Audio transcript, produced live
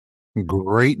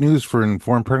Great news for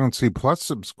Informed Pregnancy Plus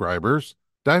subscribers.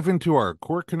 Dive into our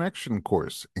Core Connection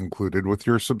course included with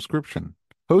your subscription.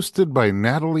 Hosted by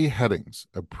Natalie Headings,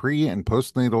 a pre and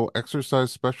postnatal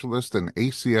exercise specialist and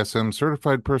ACSM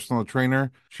certified personal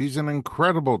trainer, she's an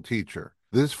incredible teacher.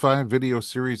 This 5-video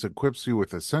series equips you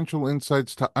with essential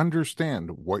insights to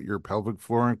understand what your pelvic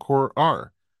floor and core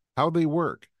are, how they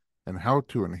work, and how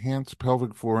to enhance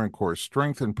pelvic floor and core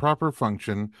strength and proper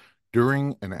function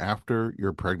during and after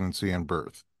your pregnancy and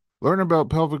birth. Learn about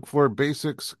pelvic floor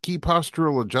basics, key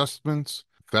postural adjustments,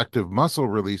 effective muscle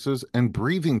releases, and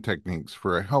breathing techniques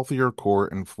for a healthier core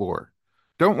and floor.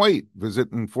 Don't wait.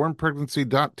 Visit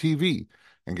informedpregnancy.tv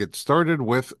and get started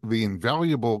with the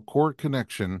invaluable Core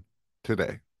Connection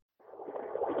today.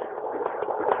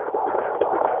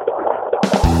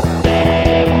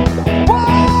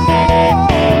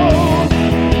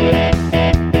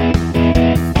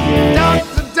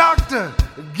 Doctor,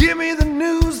 give me the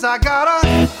news. I got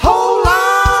a whole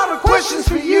lot of questions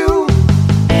for you.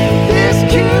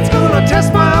 This kid's gonna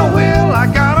test my will. I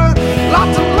got a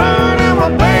lot to learn and my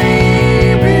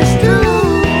baby's due.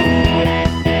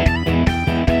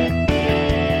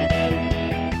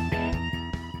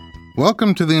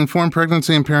 Welcome to the Informed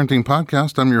Pregnancy and Parenting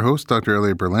Podcast. I'm your host, Dr.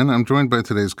 Elliot Berlin. I'm joined by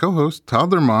today's co-host,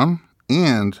 toddler mom,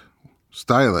 and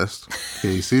stylist,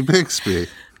 Casey Bixby.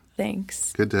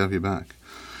 Thanks. Good to have you back.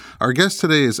 Our guest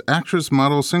today is actress,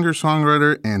 model,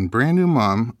 singer-songwriter, and brand new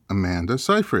mom, Amanda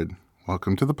Seyfried.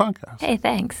 Welcome to the podcast. Hey,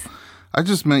 thanks. I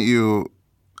just met you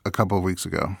a couple of weeks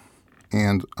ago,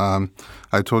 and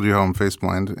I told you how I'm face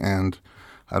blind, and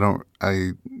I don't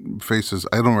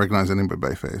recognize anybody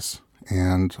by face.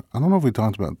 And I don't know if we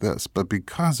talked about this, but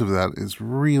because of that, it's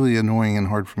really annoying and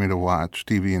hard for me to watch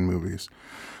TV and movies.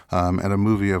 At a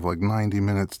movie of like 90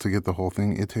 minutes to get the whole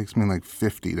thing, it takes me like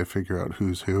 50 to figure out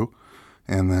who's who.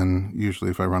 And then usually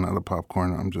if I run out of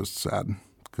popcorn, I'm just sad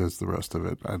because the rest of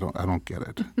it, I don't get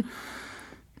it.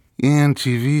 And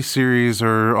TV series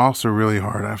are also really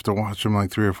hard. I have to watch them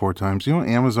like 3 or 4 times. You know,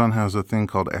 Amazon has a thing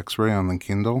called X-ray on the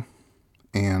Kindle,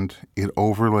 and it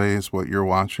overlays what you're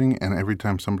watching, and every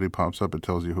time somebody pops up, it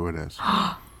tells you who it is.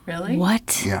 Really?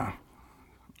 What? Yeah.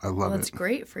 I love Well, it. that's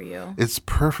great for you. It's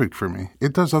perfect for me.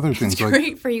 It does other things. It's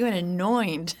great for you and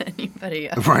annoying to anybody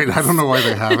else. Right. I don't know why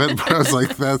they have it, but I was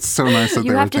like, that's so nice that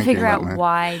You they have were to thinking figure out about me.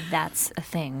 why that's a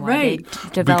thing. Why Right. they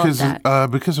developed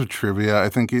that. Because of trivia, I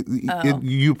think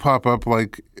you pop up,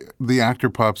 like the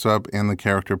actor pops up and the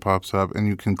character pops up, and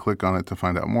you can click on it to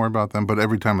find out more about them. But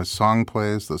every time a song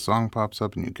plays, the song pops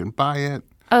up and you can buy it.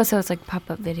 Oh, so it's like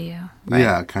pop-up video.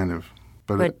 Yeah, kind of.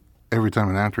 But every time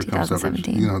an actor comes up, it's,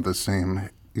 2017. the same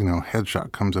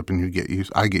headshot comes up, and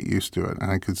I get used to it,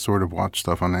 and I could sort of watch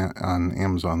stuff on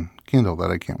Amazon Kindle that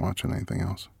I can't watch on anything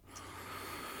else.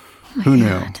 Who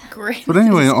knew? Great. But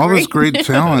anyway, all this great news.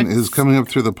 talent is coming up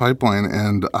through the pipeline,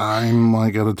 and I'm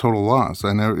like at a total loss.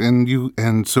 And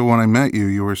so when I met you,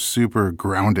 you were super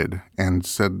grounded and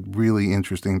said really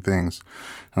interesting things,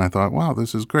 and I thought, wow,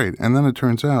 this is great. And then it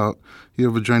turns out you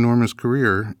have a ginormous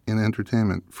career in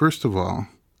entertainment. First of all,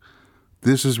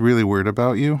 this is really weird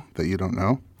about you that you don't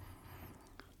know.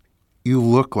 You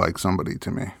look like somebody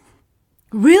to me.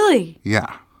 Really?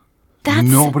 Yeah. That's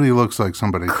Nobody looks like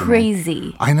somebody to me.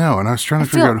 crazy. I know, and I was trying to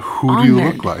feel figure out who do you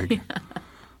honored. look like.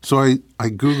 So I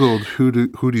Googled who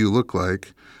do you look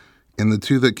like, and the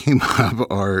two that came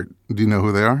up are, do you know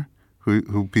who they are?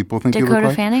 Who people think you look Dakota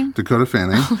like? Fanning? Dakota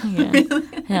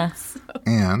Fanning. Yeah.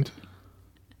 And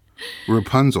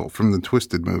Rapunzel from the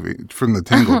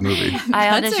Tangled movie.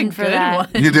 I That's a auditioned for good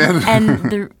that. one. You did?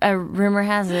 And the rumor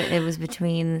has it was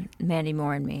between Mandy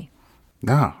Moore and me.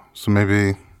 No. So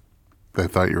maybe they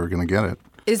thought you were going to get it.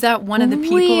 Is that one of the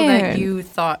people that Weird. you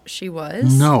thought she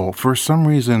was? No, for some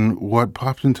reason, what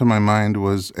popped into my mind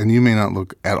was, and you may not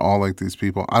look at all like these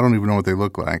people. I don't even know what they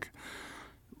look like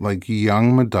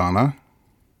young Madonna.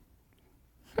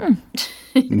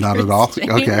 Not at all.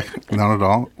 Okay, not at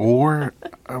all. Or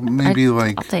maybe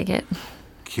I'll take it.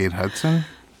 Kate Hudson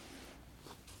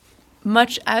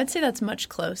I would say that's much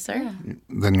closer.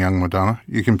 than young Madonna.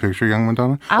 You can picture young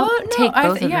Madonna. I'll Oh, no, take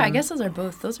both of them. I guess those are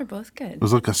both good. It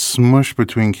was like a smush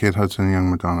between Kate Hudson and young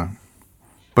Madonna.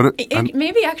 But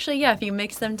Maybe actually, yeah, if you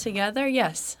mix them together,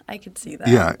 yes, I could see that.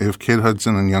 yeah, if Kate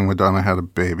Hudson and young Madonna had a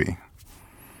baby,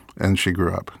 and she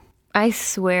grew up. I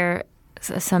swear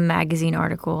some magazine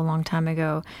article a long time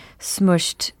ago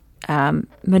smushed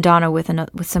Madonna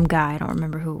with some guy. I don't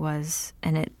remember who it was.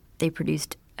 And they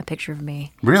produced a picture of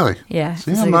me. Really? Yeah.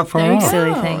 See, It's I'm like not far a off.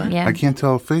 silly Oh. thing. Yeah. I can't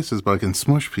tell faces, but I can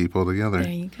smush people together.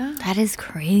 There you go. That is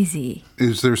crazy.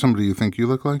 Is there somebody you think you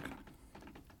look like?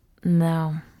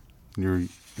 No. You're,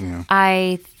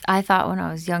 I thought when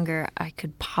I was younger I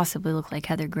could possibly look like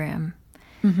Heather Graham.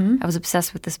 I was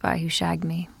obsessed with The Spy Who Shagged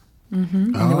Me.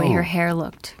 And the way her hair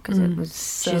looked, because it was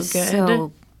So just good.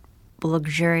 so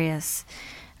luxurious.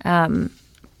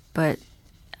 But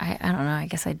I don't know. I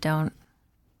guess I don't.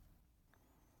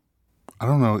 I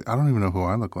don't know. I don't even know who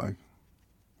I look like.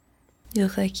 You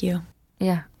look like you.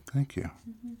 Yeah, Thank you.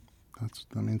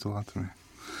 That means a lot to me.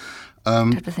 I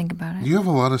have to think about it. You have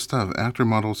a lot of stuff. Actor,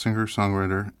 model, singer,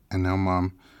 songwriter, and now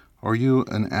mom. Are you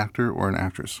an actor or an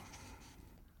actress?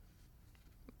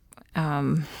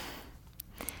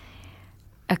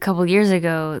 A couple years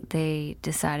ago, they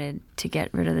decided to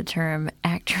get rid of the term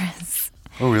actress.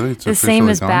 Oh, really? It's The same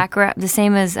officially as gone? background. The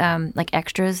same as like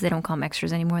extras. They don't call them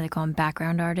extras anymore. They call them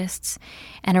background artists.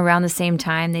 And around the same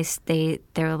time,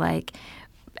 they're like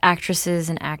actresses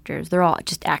and actors. They're all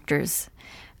just actors.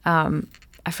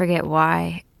 I forget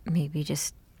why. Maybe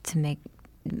just to make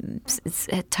it's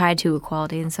tied to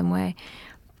equality in some way.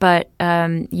 But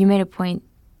you made a point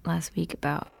last week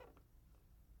about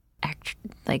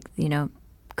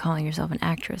calling yourself an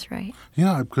actress, right?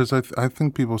 Yeah, because I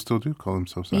think people still do call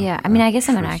themselves Yeah, I mean, I guess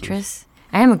I'm an actresses. actress.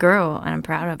 I am a girl, and I'm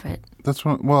proud of it. That's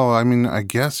what. Well, I mean, I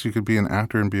guess you could be an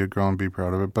actor and be a girl and be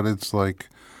proud of it. But it's like,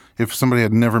 if somebody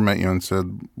had never met you and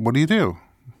said, "What do you do?"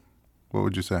 What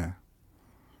would you say?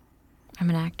 I'm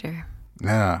an actor.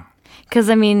 Yeah, Because,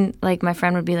 I mean, like, my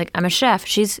friend would be like, I'm a chef.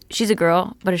 She's a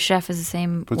girl, but a chef is the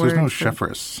same but word. there's no for-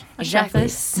 chefress. Exactly.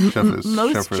 Chefess,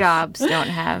 Most chefress. jobs don't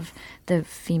have the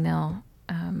female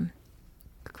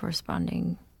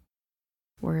corresponding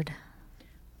word.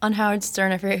 On Howard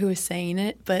Stern, I forget who was saying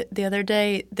it, but the other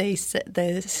day they said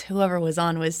whoever was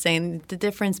on was saying the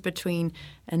difference between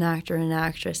an actor and an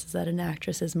actress is that an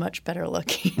actress is much better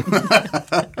looking.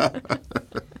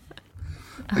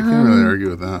 I can't really argue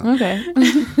with that. Okay.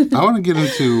 I want to get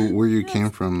into where you came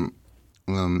from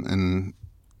and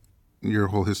your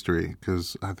whole history,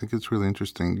 because I think it's really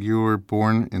interesting. You were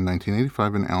born in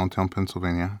 1985 in Allentown,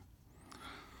 Pennsylvania.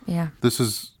 Yeah. This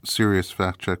is serious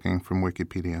fact-checking from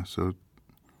Wikipedia, so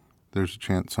there's a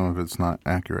chance some of it's not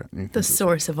accurate. You can The just-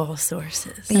 source of all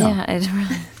sources. Yeah, it's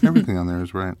really. Everything on there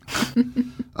is right.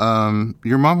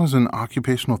 Your mom was an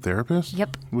occupational therapist?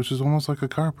 Yep. Which is almost like a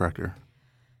chiropractor.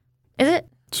 Is it?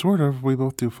 Sort of. We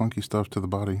both do funky stuff to the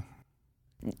body.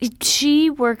 She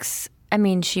works. I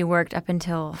mean, she worked up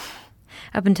until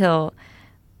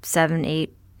 7,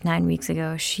 8, 9 weeks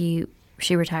ago. She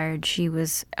retired. She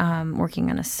was working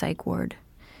on a psych ward.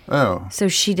 Oh. So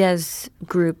she does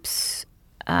groups,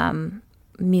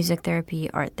 music therapy,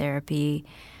 art therapy,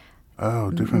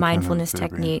 Oh, different mindfulness kind of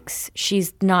therapy. techniques.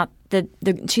 She's not the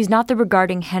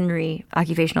Regarding Henry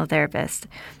occupational therapist.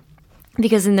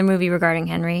 Because in the movie Regarding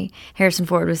Henry, Harrison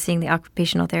Ford was seeing the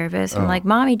occupational therapist. I'm like,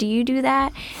 Mommy, do you do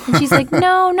that? And she's like,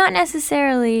 No, not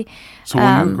necessarily. So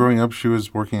when you were growing up, she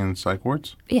was working in psych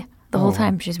wards? Yeah, the whole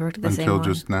time she's worked at the same Until one.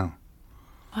 just now.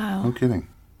 Wow. No kidding.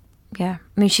 Yeah,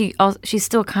 I mean, she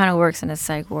still kind of works in a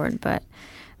psych ward, but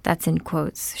that's in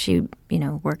quotes. She,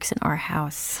 works in our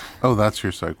house. Oh, that's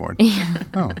your psych ward.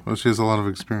 Oh, well, she has a lot of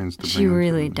experience to bring She into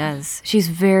really it. does. She's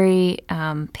very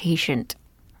patient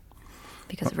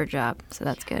because of her job, so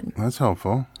that's good. That's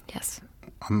helpful. Yes.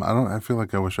 I feel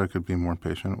like I wish I could be more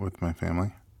patient with my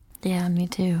family. Yeah, me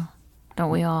too.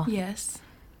 Don't we all? Yes.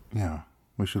 Yeah,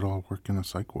 we should all work in a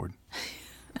psych ward.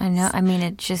 I know. I mean,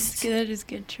 it just. Good is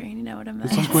good training, I would It's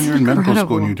imagine. like when you're in medical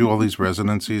school and incredible. you do all these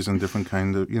residencies and different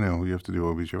kind of, you have to do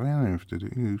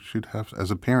OBGYN, you should have, as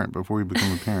a parent, before you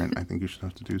become a parent, I think you should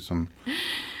have to do some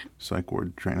psych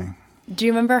ward training. Do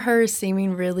you remember her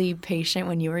seeming really patient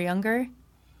when you were younger?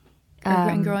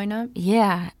 Or growing up?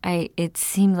 Yeah, it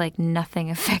seemed like nothing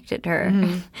affected her.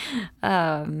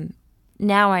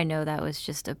 Now I know that was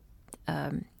just a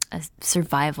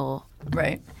survival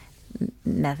Right.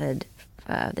 method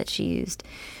that she used.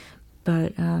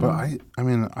 But But I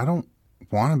mean, I don't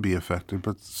want to be affected,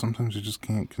 but sometimes you just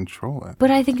can't control it.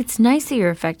 I think it's nice that you're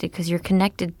affected because you're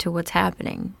connected to what's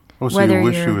happening. Oh, so Whether you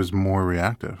wish you're- you was more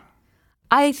reactive.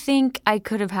 I think I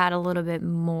could have had a little bit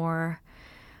more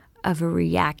of a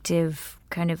reactive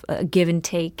kind of a give and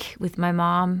take with my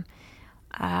mom.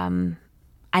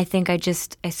 I think I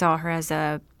saw her as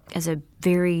a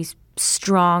very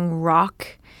strong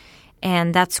rock,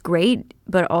 and that's great.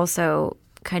 But also,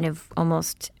 kind of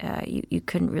almost you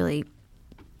couldn't really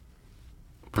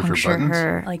Push her puncture buttons?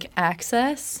 her. Like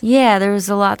access? Yeah, there was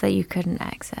a lot that you couldn't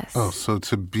access. Oh, so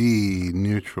to be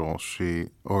neutral,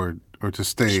 or to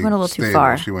stay She went a little too stable,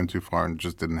 far. she went too far and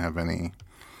just didn't have any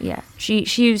Yeah, she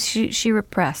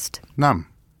repressed. numb.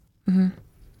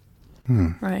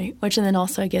 Right. Which, and then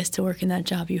also, I guess, to work in that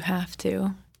job, you have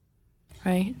to.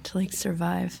 right? To like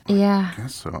survive. Yeah. I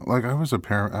guess so. Like I was a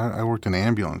parent. I worked in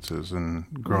ambulances and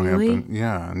growing Really? up, and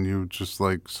and you just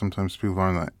like sometimes people are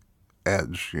on the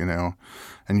edge,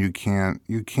 and you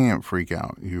can't freak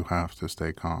out. You have to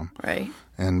stay calm. Right.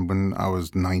 And when I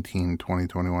was 19, 20,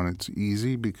 21, it's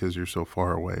easy because you're so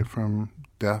far away from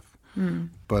death.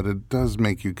 But it does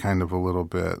make you kind of a little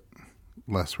bit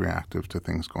less reactive to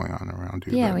things going on around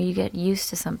you. Yeah, when you get used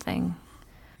to something.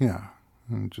 Yeah,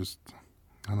 and just,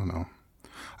 I don't know.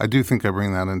 I do think I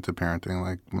bring that into parenting,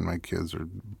 like when my kids are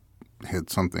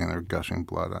hit something and they're gushing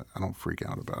blood, I don't freak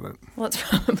out about it. Well, it's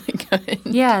probably good.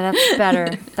 Yeah, that's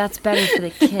better. That's better for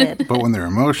the kid. But when they're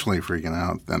emotionally freaking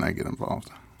out, then I get involved.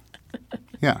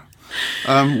 Yeah.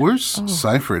 Where's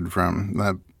Seyfried from?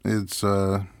 That it's.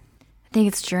 I think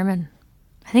it's German.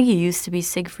 I think he used to be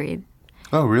Siegfried.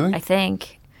 Oh, really? I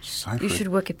think. Seyfried. You should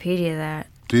Wikipedia that.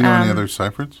 Do you know any other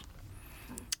Seyfrieds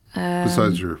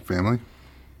besides your family?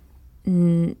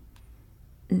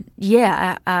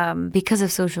 Yeah, because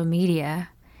of social media,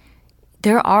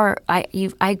 there are.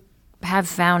 I have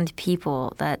found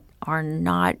people that are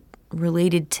not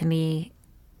related to me.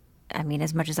 I mean,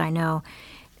 as much as I know,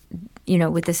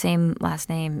 with the same last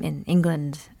name in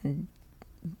England and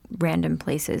random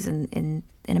places in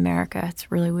America.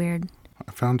 It's really weird.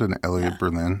 I found an Elliot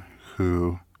Berlin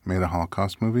who made a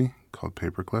Holocaust movie called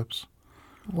Paperclips.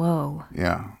 Whoa.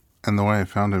 Yeah. And the way I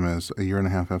found him is a year and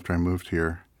a half after I moved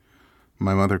here,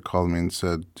 my mother called me and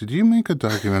said, "Did you make a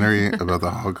documentary about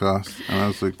the Holocaust?" And I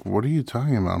was like, "What are you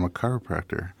talking about? I'm a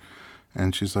chiropractor."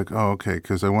 And she's like, "Oh, okay,"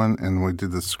 because I went and we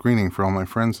did the screening for all my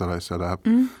friends that I set up,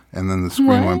 and then the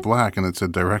screen went black and it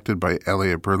said directed by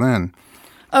Elliot Berlin.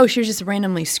 Oh, she was just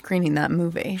randomly screening that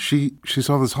movie. She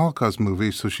saw this Holocaust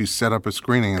movie, so she set up a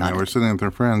screening, and they were sitting with their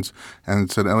friends, and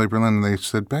it said Elliot Berlin, and they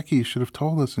said, "Becky, you should have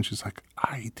told us." And she's like,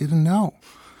 "I didn't know."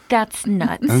 That's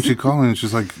nuts. And she called me, and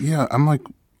she's like, "Yeah." I'm like,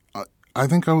 I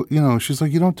think she's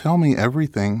like, "You don't tell me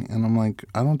everything." And I'm like,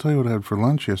 "I don't tell you what I had for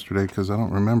lunch yesterday because I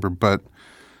don't remember. But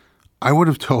I would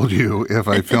have told you if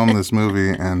I filmed this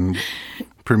movie and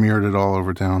premiered it all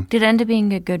over town." Did it end up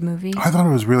being a good movie? I thought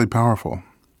it was really powerful.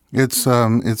 It's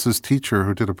this teacher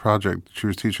who did a project. She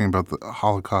was teaching about the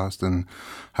Holocaust and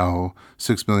how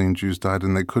 6 million Jews died,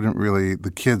 and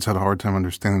the kids had a hard time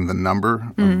understanding the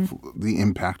number of the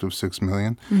impact of 6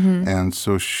 million. And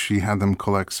so she had them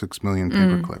collect 6 million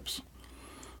paper clips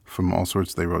from all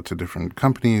sorts. They wrote to different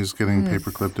companies getting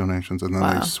paperclip donations, and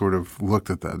then they sort of looked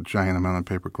at that giant amount of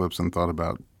paper clips and thought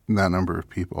about that number of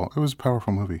people. It was a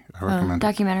powerful movie. I recommend it.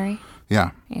 Documentary?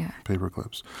 Yeah. Paper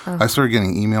clips. I started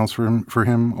getting emails for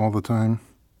him all the time.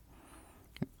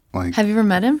 Like, have you ever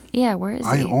met him? Yeah, where is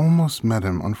he? I almost met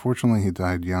him. Unfortunately, he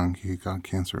died young. He got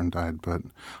cancer and died. But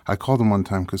I called him one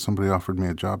time because somebody offered me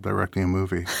a job directing a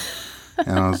movie.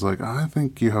 And I was like, "I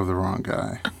think you have the wrong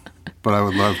guy." But I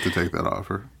would love to take that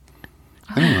offer.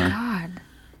 Anyway. God.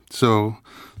 So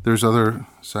there's other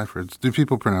Seyfrieds. Do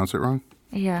people pronounce it wrong?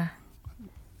 Yeah.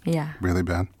 Yeah. Really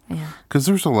bad? Yeah. Because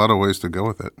there's a lot of ways to go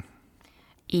with it.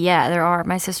 Yeah, there are.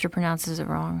 My sister pronounces it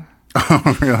wrong.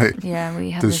 Oh, really? Yeah,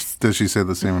 we have this. Does she say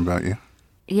the same about you?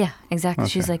 Yeah, exactly.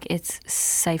 Okay. She's like, "It's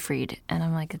Seyfried." And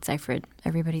I'm like, "It's Seyfried."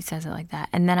 Everybody says it like that.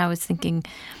 And then I was thinking,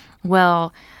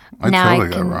 well, now totally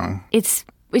I can. got it wrong.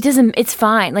 It's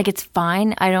fine. Like, it's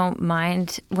fine. I don't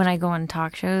mind when I go on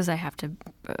talk shows. I have to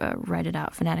write it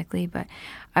out phonetically. But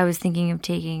I was thinking of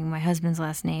taking my husband's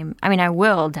last name. I mean, I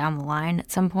will down the line at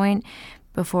some point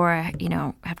before I,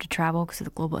 have to travel because of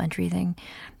the global entry thing.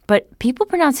 But people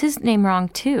pronounce his name wrong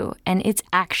too, and it's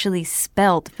actually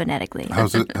spelled phonetically.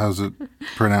 How's it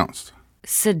pronounced?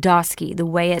 Sadowski, the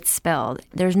way it's spelled.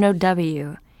 There's no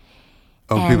W.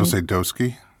 Oh, And people say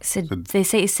Doski? They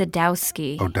say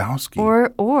Sadowski. Oh, Dowski.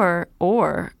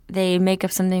 Or they make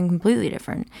up something completely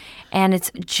different. And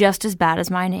it's just as bad as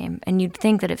my name. And you'd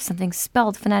think that if something's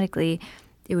spelled phonetically,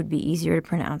 it would be easier to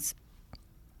pronounce.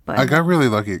 But I got really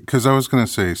lucky because I was going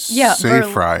to say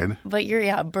Seyfried. But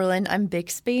you're Berlin. I'm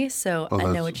Bixby, so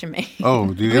I know what you mean.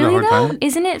 Oh, do you get a really hard though? time?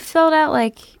 Isn't it spelled out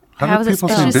like How is do it people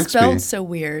spelled? say It's just Bixby? spelled so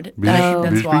weird. That I think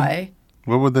that's Bixby? why.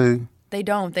 What would they? They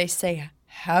don't. They say,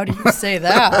 "How do you say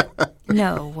that?"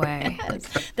 No way.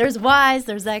 There's Y's,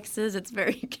 there's X's. It's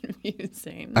very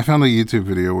confusing. I found a YouTube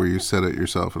video where you said it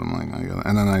yourself, and I'm like, I got it.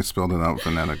 And then I spelled it out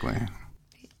phonetically.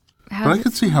 But I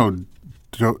could see how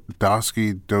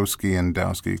Dowski, and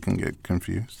Dowski can get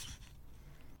confused.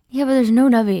 Yeah, but there's no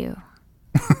W.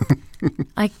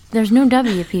 Like, there's no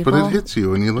W, people. But it hits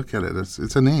you when you look at it.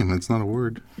 It's a name. It's not a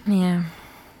word. Yeah.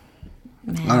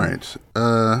 Man. All right.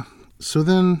 So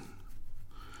then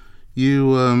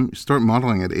you start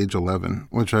modeling at age 11,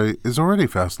 which is already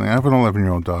fascinating. I have an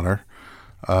 11-year-old daughter.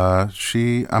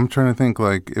 I'm trying to think,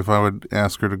 like, if I would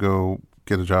ask her to go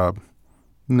get a job,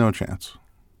 no chance.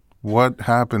 What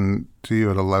happened to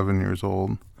you at 11 years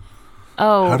old?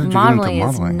 Oh, How did you get modeling into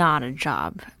is modeling? not a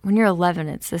job. When you're 11,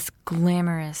 it's this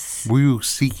glamorous. Were you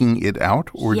seeking it out,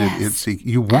 or did it Yes, seek?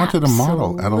 You wanted a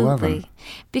model at 11. absolutely.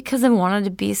 Because I wanted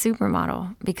to be a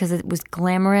supermodel, because it was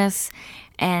glamorous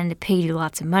and it paid you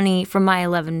lots of money. From my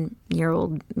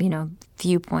 11-year-old,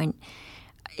 viewpoint,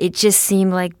 it just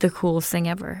seemed like the coolest thing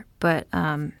ever. But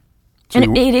and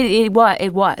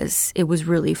it was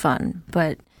really fun.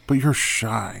 But you're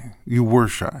shy. You were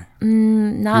shy.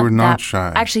 not you were not that,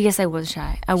 shy. Actually, yes, I was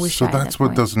shy. I was So shy. that's at that what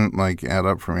point. doesn't like add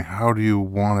up for me. How do you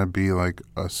want to be like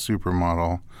a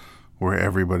supermodel where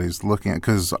everybody's looking at?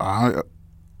 Because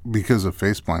of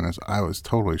face blindness, I was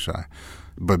totally shy,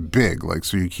 but big, like,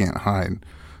 so you can't hide.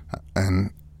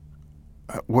 And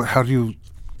how do you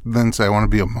then say I want to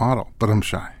be a model, but I'm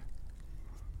shy?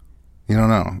 You don't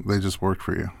know. They just worked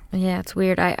for you. Yeah, it's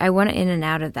weird. I went in and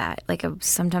out of that. Like,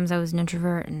 sometimes I was an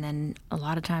introvert, and then a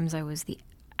lot of times I was the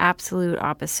absolute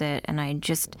opposite. And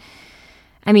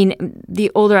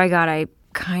the older I got, I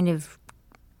kind of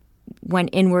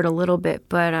went inward a little bit.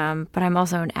 But I'm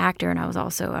also an actor, and I was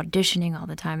also auditioning all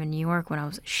the time in New York when I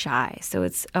was shy. So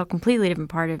it's a completely different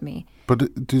part of me.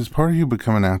 But does part of you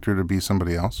become an actor to be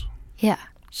somebody else? Yeah.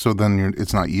 So then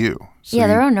it's not you. So Yeah,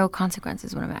 there are no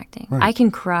consequences when I'm acting. Right. I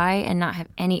can cry and not have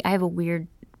any. I have a weird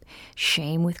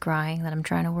shame with crying that I'm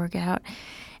trying to work out.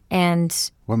 And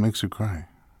What makes you cry?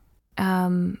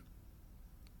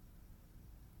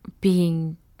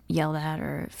 being yelled at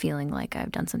or feeling like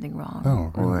I've done something wrong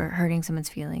Oh, really? or hurting someone's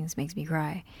feelings makes me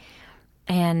cry.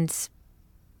 And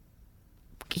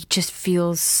it just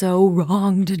feels so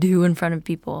wrong to do in front of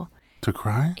people. To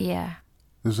cry? Yeah.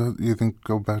 Is that, you think,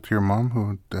 go back to your mom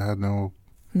who had no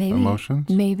Maybe. emotions?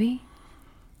 Maybe.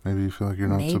 Maybe you feel like you're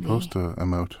not Maybe. supposed to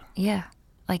emote. Yeah.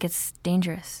 Like, it's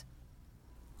dangerous.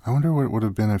 I wonder what it would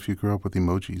have been if you grew up with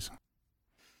emojis.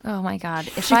 Oh my God.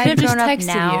 If She I had could've just grown up texted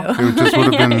now. you. It just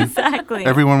would have been, Exactly.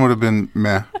 everyone would have been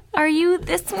meh. Are you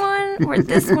this one or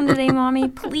this one today, Mommy?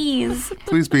 Please.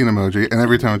 Please be an emoji. And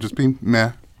every time it would just be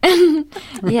meh.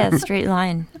 Yeah, straight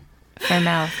line. Fair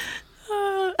mouth.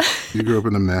 You grew up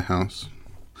in a meh house.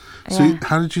 So Yeah.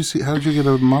 how did you get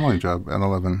a modeling job at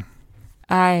 11?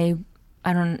 I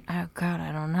don't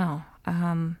know.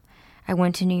 I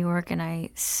went to New York and I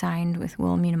signed with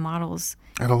Wilhelmina Models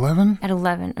At 11? at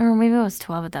 11, or maybe I was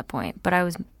 12 at that point. But I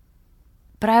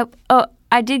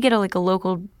did get a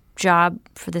local job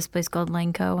for this place called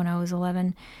Lenco when I was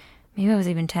 11. Maybe I was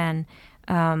even 10,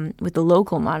 with the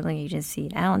local modeling agency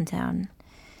in Allentown.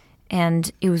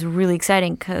 And it was really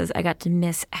exciting because I got to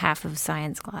miss half of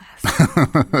science class.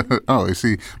 Oh, I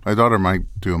see. My daughter might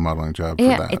do a modeling job for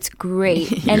Yeah, that. it's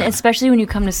great. And especially when you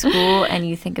come to school and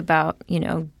you think about,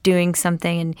 doing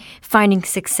something and finding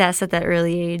success at that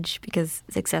early age, because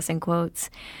success in quotes,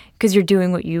 because you're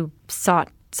doing what you sought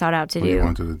out to what you do.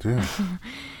 wanted to do.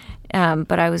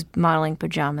 But I was modeling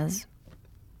pajamas.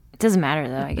 It doesn't matter,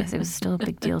 though. I guess it was still a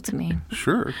big deal to me.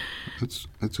 Sure. It's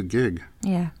a gig.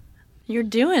 Yeah. You're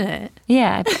doing it.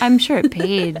 Yeah, I'm sure it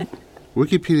paid.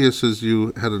 Wikipedia says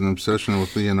you had an obsession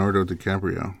with Leonardo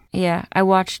DiCaprio. Yeah, I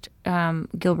watched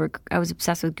Gilbert. I was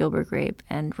obsessed with Gilbert Grape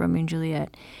and Romeo and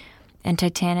Juliet, and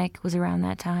Titanic was around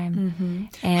that time. Mm-hmm.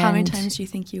 And How many times do you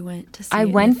think you went to see I it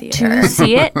in went the theater? to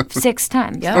see it 6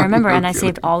 times. Yep. I remember, and I Okay.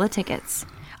 saved all the tickets.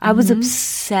 I was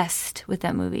obsessed with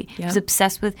that movie. I was Yep.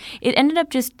 obsessed with. It ended up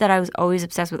just that I was always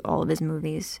obsessed with all of his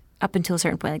movies up until a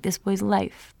certain point, like This Boy's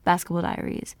Life, Basketball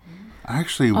Diaries. I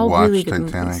actually All watched really good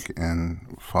Titanic movies.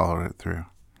 and followed it through.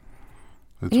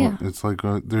 Yeah. It's like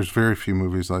there's very few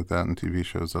movies like that and TV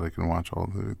shows that I can watch all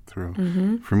the way through.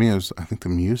 Mm-hmm. For me, I think the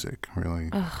music really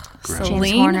grabbed me. James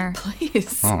Celine, Horner.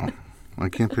 please. Oh, I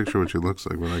can't picture what she looks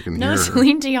like, but I can No, hear her.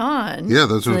 Celine Dion. Yeah,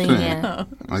 that's what I'm Celine, saying. yeah.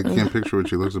 I can't picture what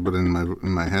she looks like, but in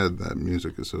my head, that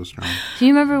music is so strong. Do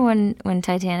you remember when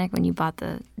Titanic, when you bought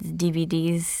the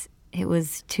DVDs, it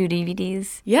was 2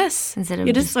 DVDs? Yes. Instead of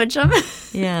You just switch them.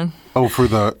 Yeah. Oh,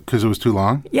 because it was too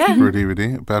long? Yeah. For a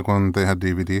DVD? Back when they had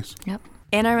DVDs? Yep.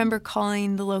 And I remember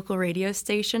calling the local radio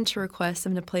station to request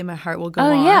them to play My Heart Will Go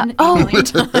Oh, On yeah. a Oh. million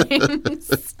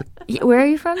times. Where are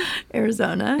you from?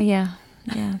 Arizona. Yeah.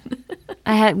 Yeah.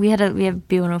 We have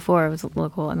B104. It was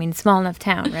local. I mean, small enough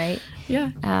town, right?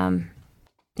 Yeah.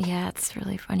 Yeah, it's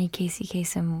really funny. Casey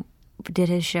Kasem did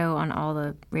his show on all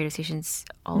the radio stations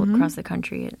all across the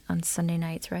country on Sunday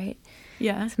nights, right?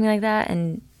 Yeah. Something like that.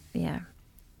 And yeah,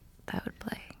 that would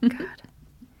play. God.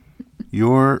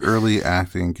 Your early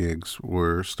acting gigs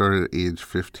started at age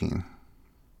 15.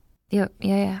 Yeah.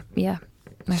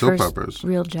 My Soap first operas.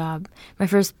 real job. My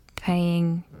first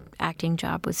paying acting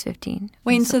job was 15.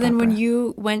 Wait, in and so soap then when opera.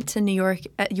 you went to New York,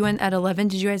 you went at 11.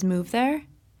 Did you guys move there?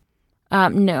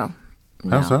 No.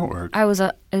 How's that work? It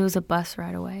was a bus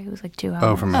ride away. It was like 2 hours.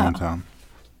 Oh, from hometown.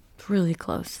 Really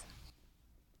close.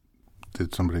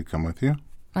 Did somebody come with you?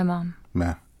 My mom.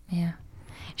 Meh. Yeah.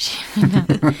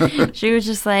 She was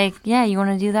just like, yeah, you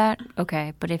want to do that?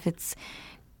 Okay. But if it's,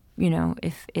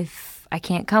 if I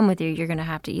can't come with you, you're going to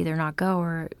have to either not go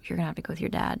or you're going to have to go with your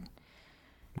dad.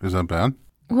 Is that bad?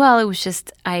 Well, it was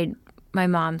just, my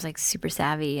mom's like super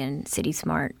savvy and city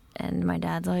smart. And my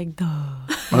dad's like, duh.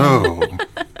 Oh.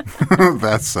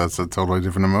 that's a totally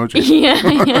different emoji.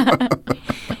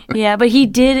 Yeah, but he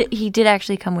did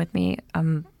actually come with me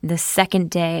the second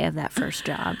day of that first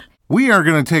job. We are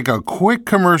going to take a quick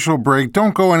commercial break.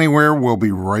 Don't go anywhere. We'll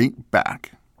be right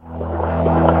back.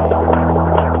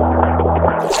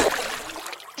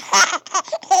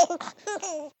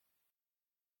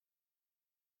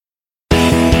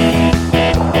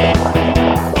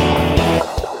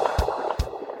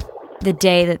 The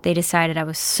day that they decided I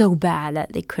was so bad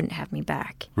that they couldn't have me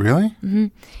back. Really? Mm-hmm.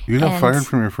 You got And- fired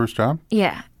from your first job?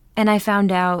 Yeah, and I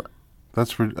found out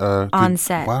That's for on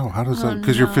set. Wow, how does that?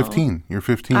 Because you're 15. You're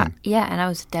 15. Yeah, and I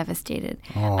was devastated.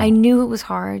 Oh. I knew it was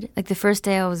hard. Like the first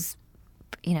day I was,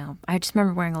 I just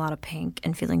remember wearing a lot of pink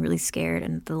and feeling really scared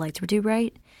and the lights were too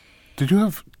bright. Did you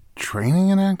have training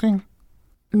in acting?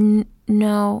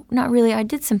 No, not really. I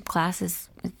did some classes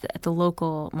at the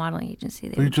local modeling agency.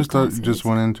 They Or you would do just classes.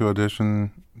 went into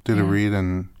audition, did a read,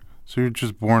 and so you're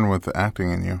just born with the acting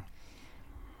in you.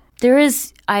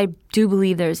 I do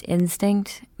believe there's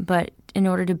instinct, but in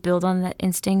order to build on that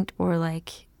instinct or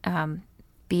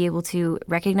be able to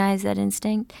recognize that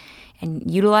instinct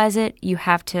and utilize it, you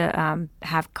have to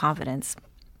have confidence.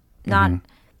 Not,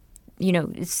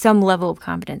 some level of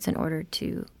confidence in order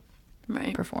to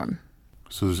perform.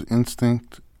 So there's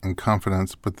instinct and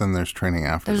confidence, but then there's training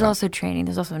after There's that. also training.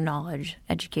 There's also knowledge,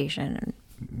 education,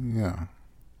 Yeah.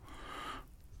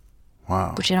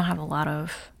 Wow. which I don't have a lot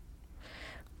of.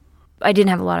 I didn't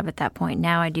have a lot of at that point.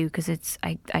 Now I do because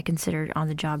I consider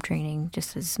on-the-job training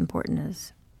just as important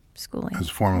as schooling. As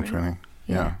formal training.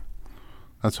 Yeah.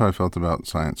 That's how I felt about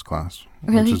science class,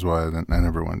 Really? which is why I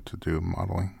never went to do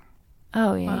modeling.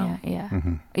 Oh, yeah, yeah.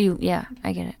 Mm-hmm.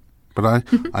 I get it. But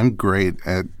I'm great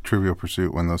at Trivial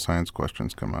Pursuit when those science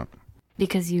questions come up.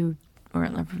 Because you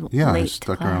weren't Yeah, late I to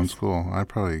stuck class. around school. I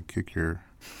probably kick your...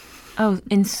 Oh,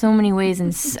 in so many ways.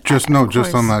 Just on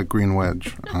that green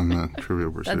wedge on the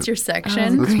Trivial Pursuit. That's your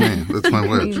section. That's me. That's my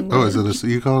wedge. Green Oh, is it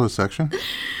you call it a section?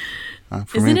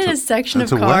 For Isn't me, it a section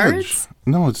it's of a wedge. cards?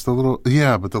 No, it's the little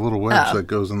but the little wedge that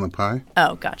goes in the pie.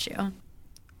 Oh, got you.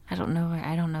 I don't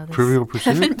know this. Trivial I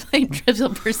Pursuit. haven't played Trivial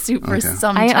Pursuit for Okay.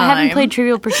 some I time. haven't played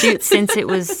Trivial Pursuit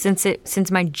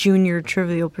since my junior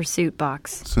Trivial Pursuit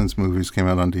box. Since movies came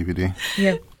out on DVD.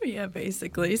 Yeah. Yeah,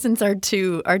 basically, since our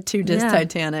two disc Yeah.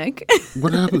 Titanic.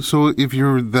 What happens? So if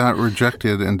you're that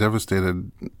rejected and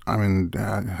devastated, I mean,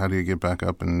 how do you get back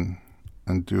up and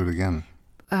do it again?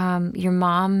 Your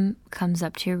mom comes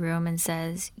up to your room and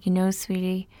says,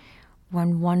 sweetie,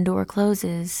 when one door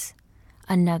closes,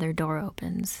 another door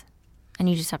opens. And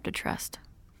you just have to trust.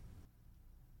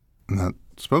 And that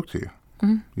spoke to you.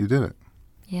 Mm-hmm. You did it.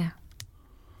 Yeah.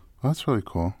 Well, that's really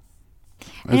cool.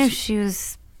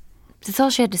 That's all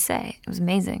she had to say. It was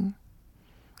amazing.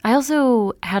 I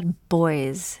also had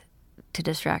boys to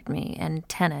distract me and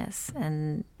tennis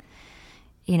and,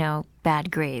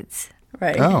 bad grades.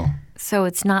 Right. Oh. So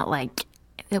it's not like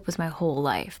it was my whole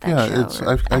life. That Yeah, show it's or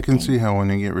I can acting. see how when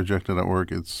you get rejected at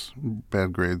work, it's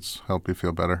bad grades help you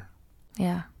feel better.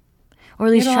 Yeah. Or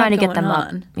at least had a trying to lot get them going up.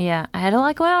 on. Yeah. I had a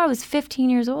lot going on. I was 15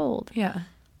 years old. Yeah.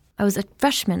 I was a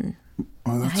freshman.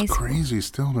 Well, high that's school. crazy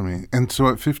still to me. And so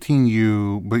at 15,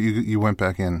 you went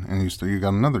back in and you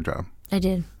got another job, I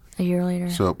did a year later.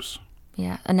 soaps.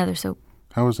 Yeah, another soap.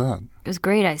 How was that? It was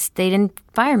great. They didn't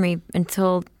fire me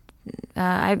until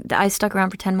I stuck around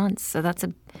for 10 months. So that's a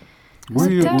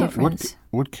big difference.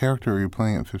 What character are you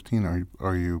playing at 15?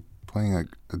 Are you playing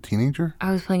a teenager?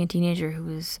 I was playing a teenager who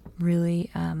was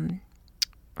really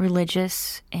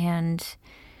religious, and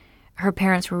her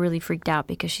parents were really freaked out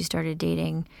because she started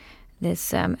dating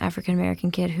this African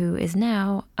American kid who is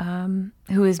now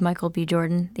who is Michael B.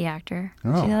 Jordan, the actor. Do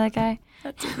Oh. you know that guy?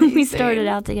 That's We started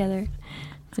out together.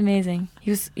 It's amazing. He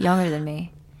was younger than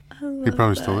me. He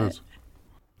probably still is.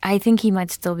 I think he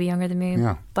might still be younger than me.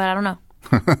 Yeah. But I don't know.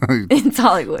 It's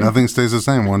Hollywood. Nothing stays the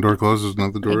same. One door closes,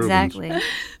 another door Exactly.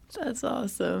 That's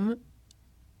awesome.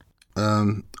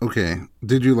 opens. Okay.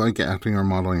 Did you like acting or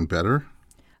modeling better?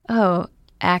 Oh,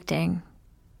 acting.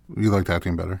 You liked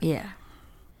acting better? Yeah.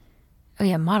 Oh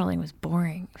yeah, modeling was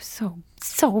boring. It was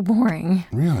so boring.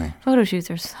 Really? Photo shoots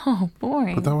are so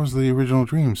boring. But that was the original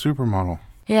dream, supermodel.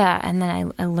 Yeah, and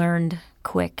then I learned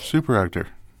quick. Super actor.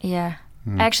 Yeah.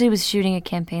 I actually was shooting a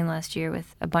campaign last year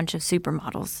with a bunch of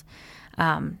supermodels.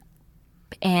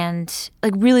 And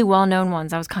like really well-known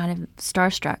ones. I was kind of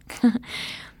starstruck.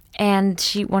 And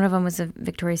one of them was a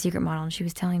Victoria's Secret model, and she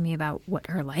was telling me about what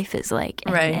her life is like.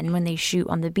 And, Right. and when they shoot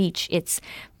on the beach, it's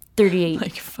 38,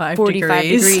 Like 5 45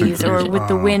 degrees, or Degrees. with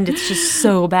the wind, it's just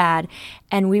so bad.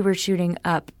 And we were shooting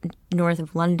up north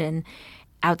of London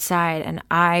outside, and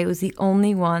I was the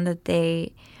only one that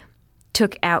they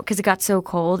took out because it got so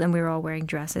cold and we were all wearing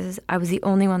dresses. I was the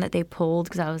only one that they pulled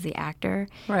because I was the actor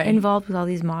Right. involved with all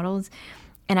these models.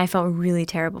 And I felt really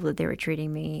terrible that they were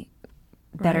treating me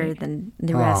better Right. than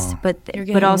the rest. But You're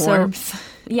but getting also, warmth.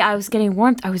 yeah, I was getting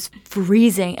warmth. I was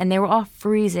freezing, and they were all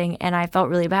freezing, and I felt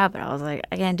really bad. But I was like,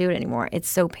 I can't do it anymore. It's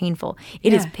so painful.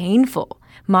 It is Yeah. painful.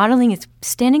 Modeling is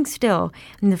standing still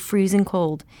in the freezing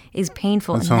cold is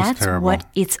painful, That and sounds that's terrible. what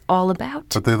it's all about.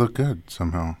 But they look good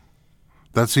somehow.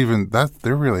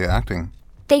 They're really acting.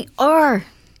 They are.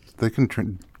 They can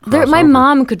My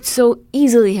mom could so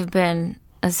easily have been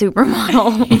a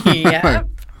supermodel. Yep.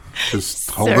 Just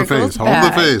hold the Circles face. Hold the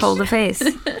back. face. Hold the face.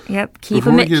 Yep. Keep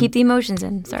Before we get- keep the emotions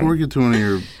in. Sorry. Before we get to one of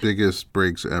your biggest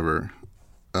breaks ever,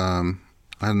 I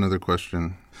had another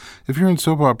question. If you're in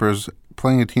soap operas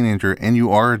playing a teenager and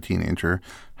you are a teenager,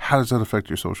 how does that affect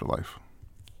your social life?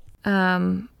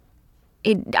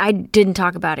 I didn't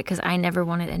talk about it because I never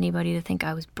wanted anybody to think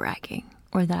I was bragging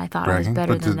or that I thought I was Bragging?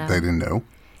 better But than them. they didn't know.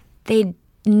 They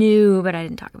knew, but I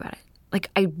didn't talk about it. Like,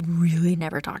 I really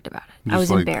never talked about it. I was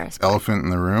Just like embarrassed. by it. Elephant in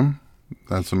the Room.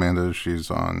 That's Amanda.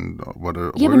 She's on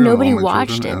Yeah, but nobody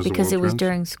watched it because it was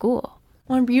during. during school.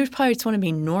 Well, you probably just want to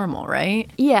be normal,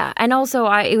 right? Yeah, and also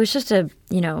it was just I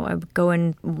would go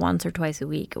in once or twice a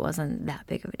week. It wasn't that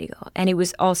big of a deal. And it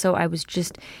was also,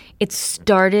 it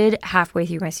started halfway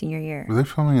through my senior year. Were they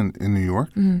filming in New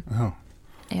York? Mm-hmm. Oh,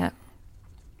 Yeah.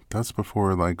 that's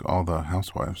before like all the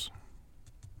Housewives,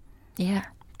 Yeah.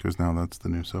 because now that's the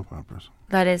new soap operas.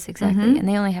 That is exactly. Mm-hmm. And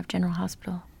they only have General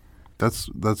Hospital. That's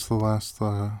the last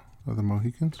of the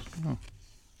Mohicans. Oh,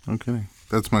 I'm kidding.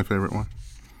 That's my favorite one.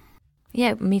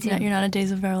 Yeah, me too. You're not a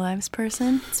Days of Our Lives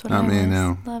person? That's what Not I me, was.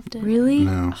 no. Loved it. Really?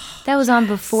 No, That was on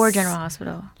before General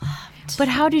Hospital. But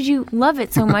how did you love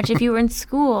it so much if you were in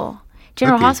school?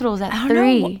 General Lucky. Hospital was I at don't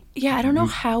 3. know. Yeah, I don't know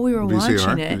how we were VCR?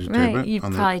 watching Did it. you tape Right. it You'd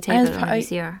on the- probably tape I was it on probably-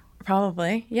 VCR.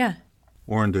 Probably, yeah.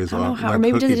 or in Days I don't know Off. how. Or like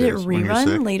maybe cookie did it days when you're sick.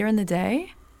 rerun later in the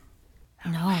day? I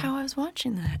don't know No. how I was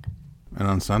watching that. And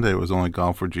on Sunday it was only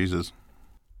Golf for Jesus.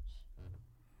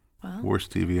 Well,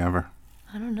 Worst TV ever.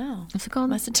 I don't know. What's it called?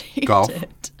 Must have taped Golf.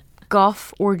 it.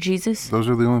 Golf or Jesus? Those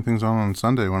are the only things on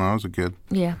Sunday when I was a kid.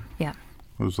 Yeah, yeah.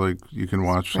 It was like you can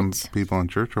watch some Sports. people in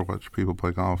church or watch people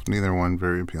play golf. Neither one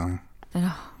very appealing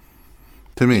Ugh.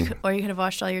 to me. Or you could have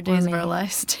watched all your Days of Our maybe.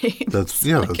 Lives tapes. That's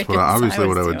like that's I what obviously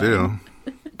what I was would doing.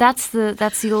 do. That's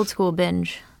the old school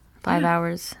binge. 5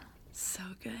 hours. So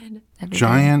good. every day.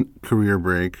 Giant career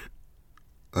break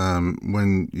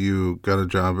when you got a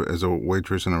job as a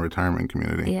waitress in a retirement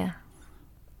community. Yeah.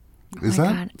 Is my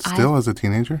that God, still as a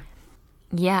teenager?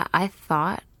 Yeah, I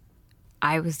thought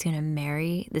I was going to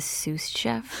marry the sous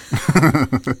chef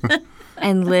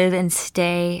and live and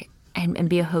stay and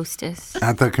be a hostess.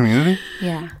 At that community?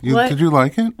 Yeah. What? Did you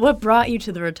like it? What brought you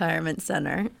to the retirement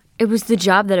center? It was the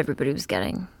job that everybody was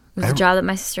getting. It was the job that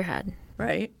my sister had.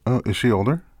 Right? Oh, is she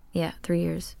older? Yeah, 3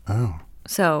 years. Oh.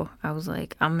 So I was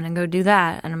like, I'm going to go do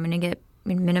that, and I'm going to get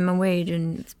minimum wage,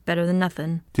 and it's better than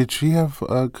nothing. Did she have,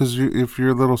 because if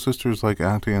your little sister's like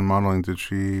acting and modeling, did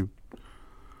she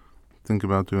think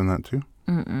about doing that too?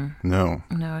 Mm-mm. No.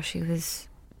 No, she was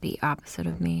the opposite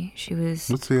of me. She was,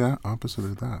 What's the opposite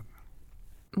of that?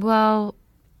 well,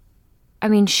 I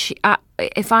mean,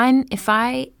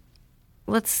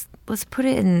 let's put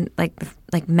it in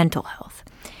like mental health.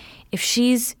 If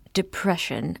she's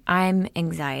depression, I'm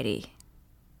anxiety.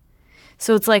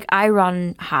 So it's like I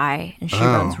run high and she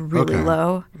runs really okay.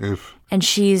 low. If And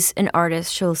she's an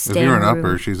artist. She'll stay you're in an a room.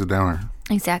 upper, she's a downer.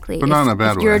 Exactly. But not in a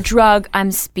bad if you're way. a drug,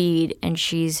 I'm speed, and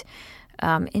she's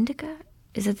indica.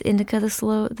 Is it the indica? The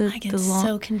slow. I get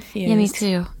so confused. Yeah, me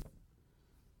too.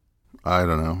 I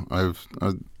don't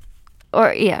know.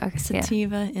 Or yeah, okay, yeah.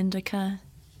 Sativa, indica.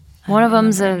 One of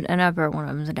them's an upper, one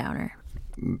of them's a downer.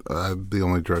 The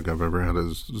only drug I've ever had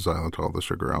is xylitol, the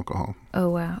sugar alcohol. Oh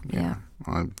wow, yeah,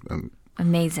 I'm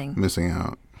amazing. missing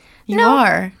out. You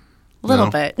are. A little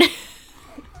No. bit.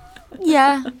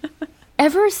 Yeah.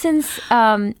 Ever since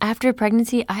after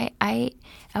pregnancy, I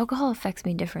Alcohol affects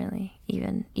me differently,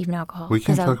 even alcohol. We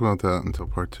can't 'Cause talk about that until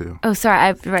part 2. Oh,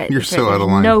 sorry. Right. You're that's so right, out of there's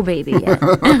line. No baby yet.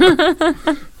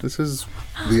 This is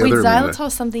the Wait, other Amanda. xylitol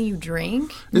is something you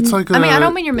drink? It's like I mean, I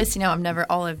don't mean you're missing out.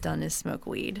 All I've done is smoke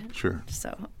weed. Sure.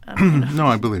 So, I mean, No,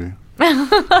 I believe you.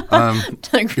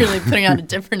 like really putting out a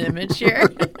different image here.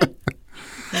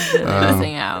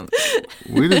 Missing out.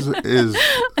 Weed is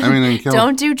I mean, in California.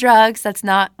 Don't do drugs. That's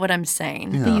not what I'm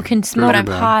saying. Yeah. But you can smoke Drugs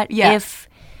are bad. pot Yeah. if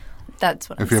That's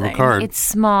what I'm If you saying. have a card. it's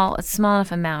small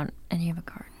enough amount and you have a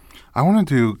card. I want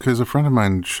to do, because a friend of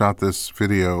mine shot this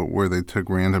video where they took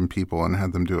random people and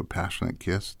had them do a passionate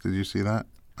kiss. Did you see that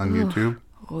on YouTube?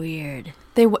 Weird.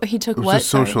 He took It was what? a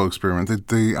social experiment.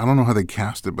 They I don't know how they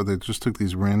cast it, but they just took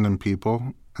these random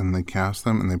people and they cast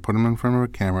them and they put them in front of a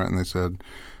camera and they said,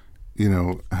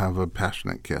 have a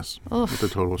passionate kiss with a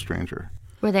total stranger.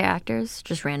 Were they actors?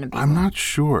 Just random people? I'm not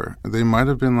sure. They might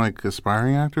have been like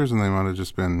aspiring actors and they might have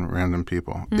just been random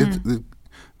people.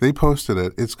 They posted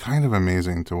it. It's kind of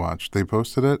amazing to watch. They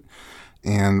posted it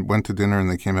and went to dinner and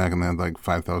they came back and they had like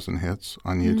 5,000 hits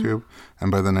on YouTube.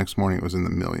 And by the next morning it was in the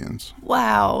millions.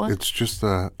 Wow. It's just,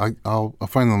 I'll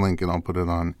find the link and I'll put it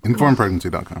on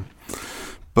informedpregnancy.com.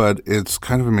 But it's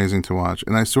kind of amazing to watch.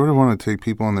 And I sort of want to take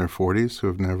people in their 40s who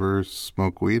have never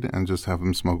smoked weed and just have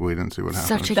them smoke weed and see what happens.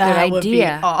 Such a that good would be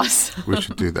idea. awesome. We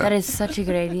should do that. That is such a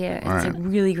good idea. It's right. a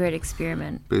really great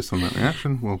experiment. Based on that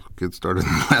reaction, we'll get started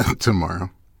on that tomorrow.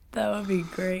 That would be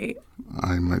great.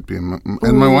 I might be, and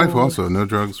my wife also. No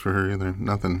drugs for her either.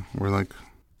 Nothing. We're like,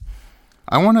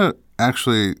 I want to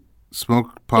actually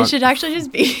smoke pot. It should actually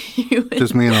just be you and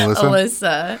Just me and Alyssa?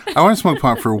 Alyssa. I want to smoke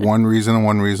pot for one reason and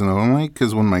one reason only.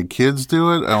 Because when my kids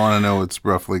do it, I want to know what's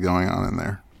roughly going on in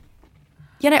there.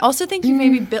 Yeah, and I also think you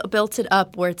maybe built it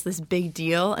up where it's this big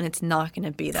deal, and it's not going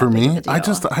to be that For big me, of a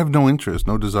deal. I have no interest,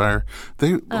 no desire.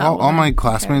 All my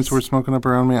classmates were smoking up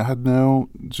around me. I had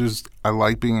I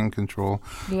like being in control.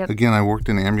 Yep. Again, I worked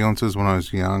in ambulances when I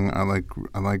was young. I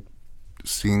like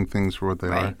seeing things for what they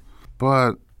are.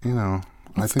 But, I It's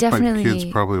think my kids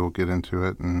definitely- probably will get into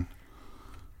it, and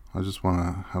I just want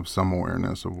to have some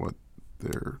awareness of what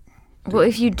they're. Well,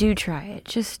 if you do try it,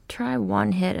 just try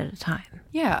one hit at a time.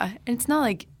 Yeah, and it's not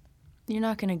like you're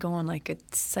not going to go on like a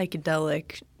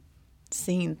psychedelic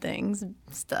seeing things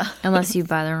stuff. Unless you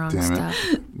buy the wrong Damn stuff.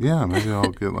 it. Yeah, maybe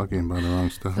I'll get lucky and buy the wrong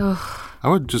stuff. I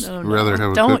would just rather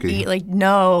have a Don't cookie. eat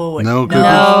no. No cookies?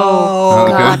 No.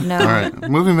 Okay. God, no. All right.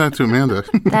 Moving back to Amanda.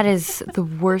 That is the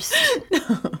worst.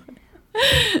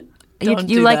 Don't you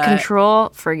do like that. control?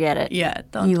 Forget it. Yeah,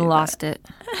 don't You do lost it.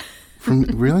 From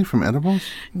edibles?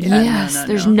 Yeah, Yes.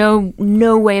 There's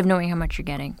no way of knowing how much you're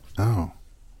getting. Oh.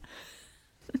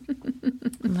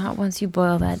 Not once you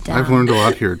boil that down. I've learned a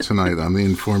lot here tonight on the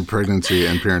Informed Pregnancy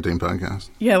and Parenting podcast.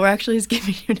 Yeah, we're actually just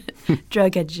giving you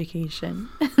drug education.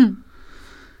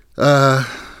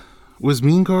 Was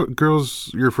Mean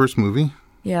Girls your first movie?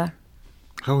 Yeah.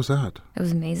 How was that? It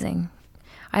was amazing.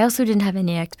 I also didn't have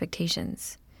any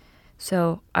expectations.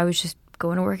 So I was just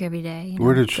going to work every day.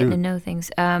 Where did getting you to know things.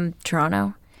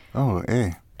 Toronto. Oh,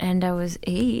 A. And I was,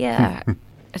 yeah.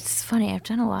 It's funny. I've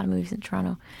done a lot of movies in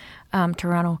Toronto. But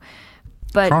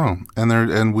Toronto.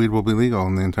 And weed will be legal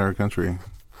in the entire country.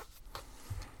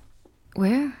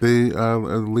 where? They are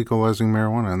legalizing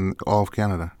marijuana in all of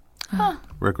Canada.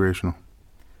 Recreational.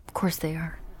 Of course they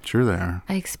are. Sure they are.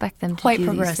 I expect them to Quite do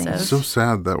progressive. these things. So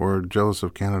sad that we're jealous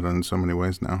of Canada in so many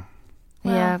ways now.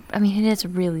 Yeah, I mean, it is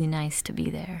really nice to be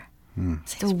there.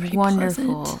 It's a pretty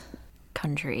wonderful pleasant.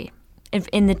 country.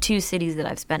 In the two cities that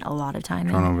I've spent a lot of time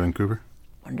Toronto, in, Vancouver?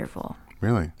 wonderful.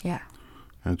 Really? Yeah.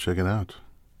 I'll check it out.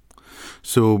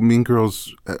 So, Mean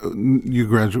Girls, you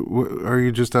graduate. Are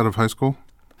you just out of high school?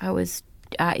 I was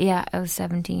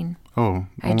 17. Oh,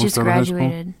 I almost just out of high school?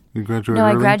 graduated. You graduated No,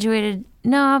 I early? graduated.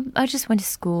 No, I just went to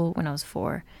school when I was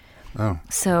 4. Oh,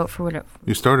 So for whatever.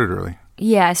 you started early.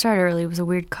 Yeah, I started early. It was a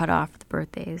weird cutoff for the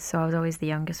birthdays, so I was always the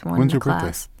youngest one When's in your the birthday?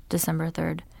 class. December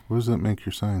 3rd. What does that make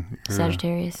your sign? You're,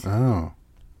 Sagittarius. Oh,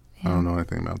 I don't know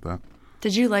anything about that.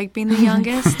 Did you like being the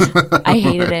youngest? I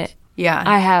hated it.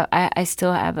 Yeah. I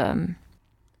still have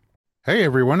Hey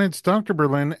everyone, it's Dr.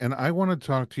 Berlin, and I want to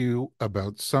talk to you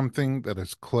about something that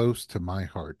is close to my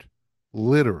heart.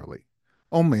 Literally,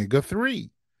 omega-3.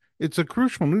 It's a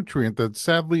crucial nutrient that's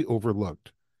sadly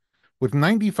overlooked. With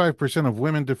 95% of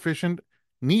women deficient,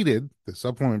 Needed, the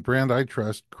supplement brand I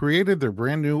trust, created their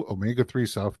brand new omega-3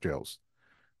 soft gels.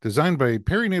 Designed by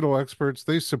perinatal experts,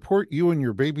 they support you and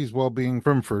your baby's well-being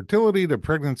from fertility to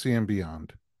pregnancy and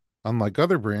beyond. Unlike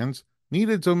other brands,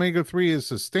 Needed's omega-3 is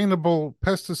sustainable,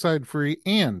 pesticide-free,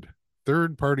 and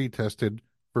third-party tested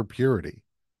for purity.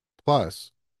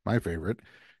 Plus, my favorite,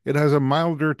 it has a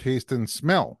milder taste and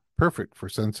smell, perfect for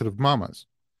sensitive mamas.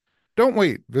 Don't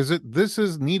wait. Visit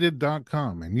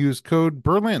thisisneeded.com and use code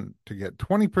Berlin to get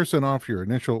 20% off your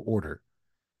initial order.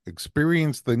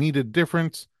 Experience the needed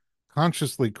difference,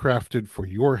 consciously crafted for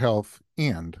your health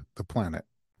and the planet.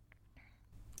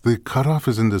 The cutoff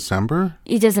is in December?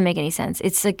 It doesn't make any sense.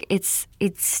 It's like it's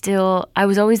still. I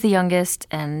was always the youngest,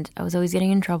 and I was always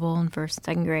getting in trouble in first and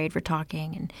second grade for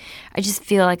talking, and I just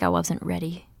feel like I wasn't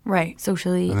ready, Right.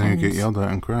 socially. And then you get yelled at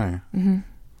and cry. Mm-hmm.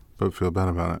 But feel bad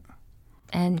about it.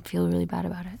 And feel really bad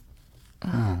about it.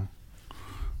 Oh.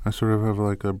 I sort of have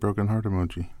like a broken heart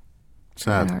emoji.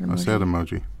 Sad. Broken heart A sad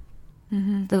emoji.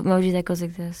 Mm-hmm. The emoji that goes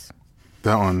like this.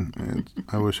 That one,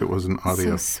 I wish it wasn't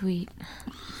audio. So sweet.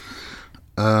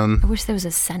 I wish there was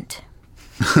a scent.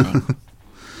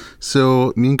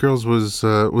 So Mean Girls was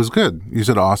good. You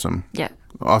said awesome. Yeah.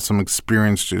 Awesome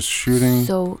experience just shooting.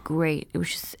 So great. It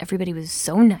was just, everybody was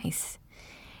so nice.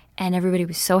 And everybody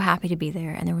was so happy to be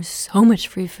there. And there was so much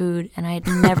free food. And I had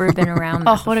never been around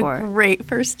that What before. a great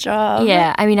first job.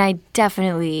 Yeah. I mean,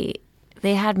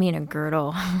 they had me in a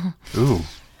girdle. Ooh.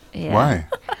 Yeah. Why?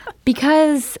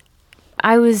 Because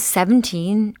I was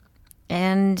 17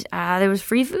 and there was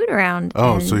free food around.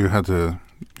 Oh, and so you had to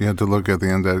look at the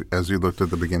end as you looked at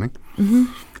the beginning? Mm-hmm.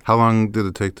 How long did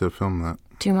it take to film that?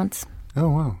 2 months. Oh,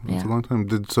 wow. That's a long time.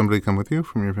 Did somebody come with you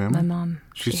from your family? My mom.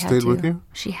 She had stayed to. with you?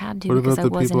 She had to. What because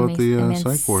about the I people wasn't at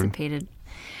the psych ward? emancipated.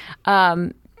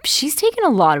 She's taken a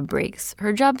lot of breaks.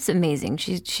 Her job's amazing.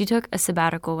 She took a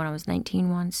sabbatical when I was 19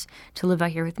 once to live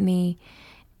out here with me,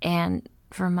 and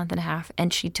for a month and a half.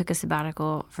 And she took a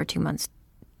sabbatical for 2 months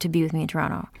to be with me in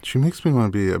Toronto. She makes me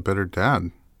want to be a better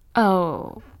dad.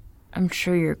 Oh, I'm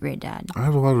sure you're a great dad. I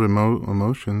have a lot of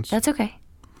emotions. That's okay.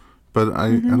 But I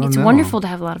don't know. It's wonderful to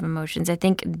have a lot of emotions. I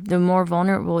think the more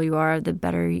vulnerable you are, the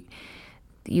better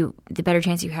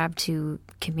chance you have to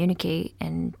communicate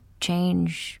and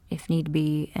change if need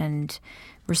be and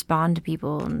respond to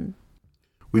people. And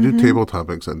we do table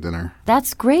topics at dinner.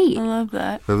 that's great. I love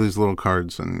that. They have these little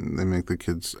cards, and they make the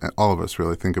kids, all of us,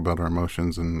 really think about our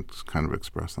emotions and kind of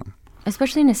express them.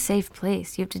 Especially in a safe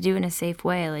place. You have to do it in a safe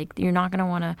way. Like, you're not going to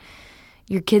want to,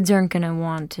 your kids aren't going to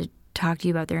want to talk to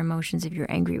you about their emotions if you're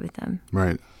angry with them.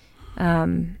 Right.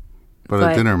 But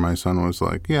at dinner, my son was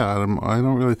like, yeah, Adam, I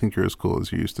don't really think you're as cool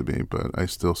as you used to be, but I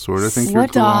still sort of think you're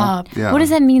cool. Stop. Yeah. What does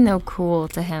that mean, though, cool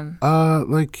to him?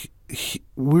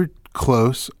 We're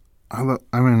close. I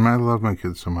love my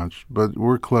kids so much, but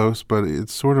we're close. But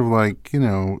it's sort of like,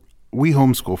 we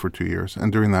homeschool for 2 years,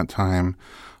 and during that time,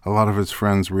 a lot of his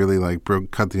friends really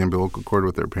cut the umbilical cord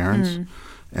with their parents,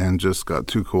 and just got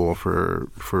too cool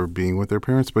for being with their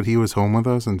parents. But he was home with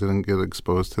us and didn't get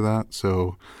exposed to that.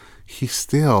 So he's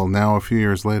still now, a few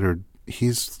years later,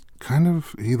 he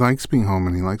likes being home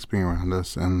and he likes being around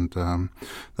us, and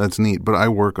that's neat. But I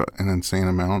work an insane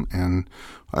amount, and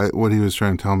what he was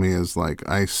trying to tell me is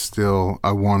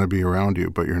I want to be around you,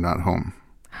 but you're not home.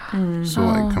 So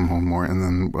come home more. And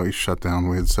then I shut down.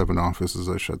 We had 7 offices.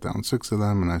 I shut down 6 of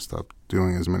them, and I stopped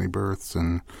doing as many births.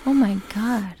 And Oh, my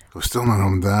God. I was still not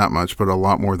home that much, but a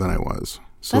lot more than I was.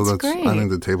 So That's great. I think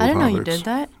the table I didn't know you topics. did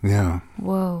that. Yeah.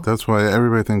 Whoa. That's why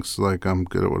everybody thinks I'm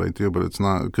good at what I do, but it's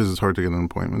not, because it's hard to get an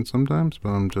appointment sometimes, but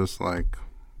I'm just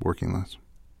working less.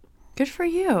 Good for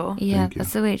you. Yeah, Thank you.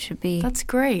 that's the way it should be. That's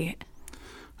great.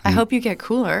 I hope you get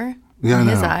cooler Yeah, in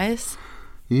I his know. eyes.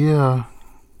 Yeah.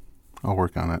 I'll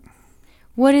work on it.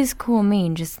 What does cool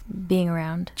mean? Just being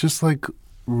around? Just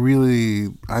really,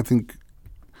 I think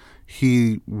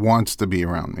he wants to be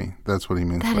around me. That's what he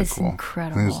means That by is cool.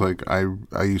 incredible. And he's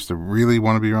I used to really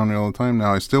want to be around you all the time.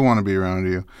 Now I still want to be around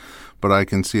you, but I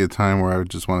can see a time where I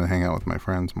would just want to hang out with my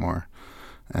friends more.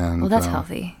 And Well, that's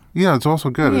healthy. Yeah, it's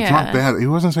also good. It's not Yeah. bad. He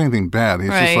wasn't saying anything bad.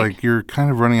 He's just Right. you're kind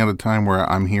of running out of time where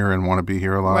I'm here and want to be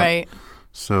here a lot. Right.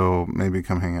 So maybe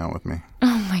come hang out with me.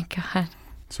 Oh, my God.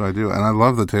 So I do. And I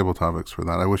love the table topics for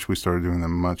that. I wish we started doing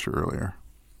them much earlier.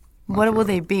 What will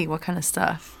they be? What kind of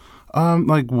stuff?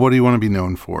 What do you want to be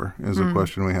known for is a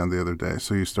question we had the other day.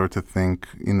 So you start to think,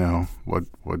 what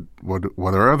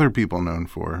are other people known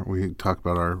for? We talk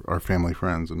about our family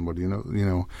friends and what do you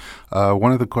know?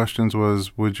 One of the questions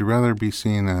was, would you rather be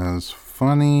seen as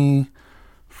funny,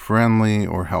 friendly,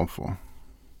 or helpful?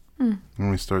 And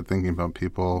we start thinking about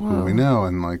people who we know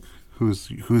and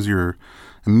who's your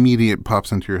immediate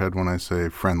pops into your head when I say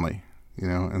friendly.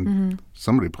 And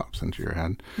somebody pops into your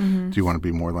head. Do you want to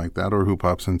be more like that? Or who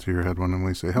pops into your head when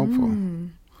we say helpful?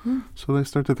 So they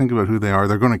start to think about who they are.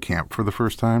 They're going to camp for the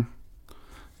first time,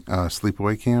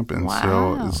 sleepaway camp. And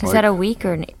so it's Is that a week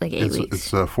or 8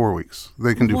 weeks? It's 4 weeks.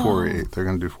 They can do 4 or 8. They're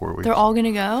going to do 4 weeks. They're all going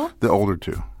to go? The older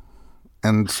two.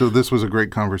 And so this was a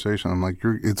great conversation. I'm like,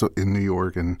 it's in New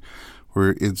York, and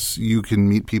where you can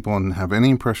meet people and have any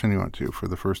impression you want to for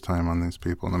the first time on these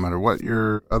people, no matter what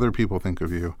your other people think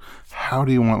of you. How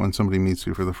do you want when somebody meets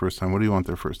you for the first time? What do you want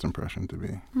their first impression to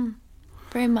be?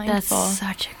 Very mindful. That's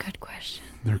such a good question.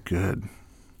 They're good.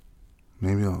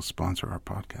 Maybe they'll sponsor our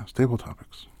podcast, Table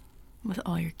Topics. With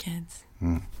all your kids.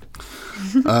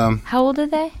 How old are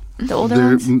they? The older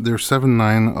ones? They're 7,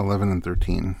 9, 11, and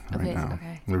 13 right now.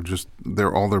 Okay.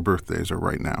 They're all their birthdays are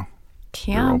right now.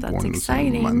 They're Yeah, all that's born the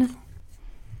same exciting. month.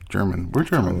 German. We're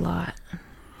That's a German. lot.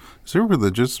 Is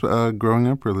there growing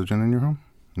up religion in your home?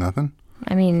 Nothing?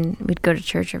 I mean, we'd go to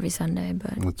church every Sunday,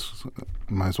 but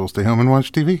Might as well stay home and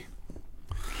watch TV.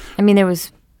 I mean, there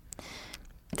was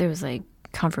like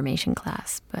confirmation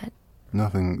class, but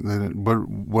Nothing. They didn't, but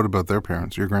what about their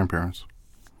parents, your grandparents?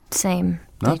 same.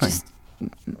 They Nothing.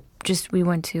 just we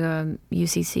went to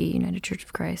UCC, United Church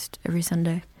of Christ, every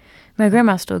Sunday. My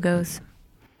grandma still goes.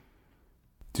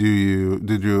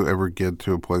 Did you ever get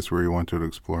to a place where you wanted to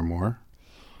explore more?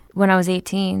 When I was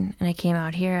 18 and I came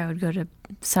out here, I would go to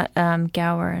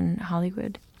Gower in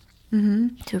Hollywood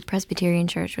to a Presbyterian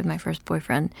church with my first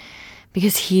boyfriend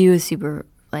because he was super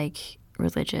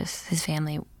religious. His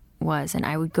family was, and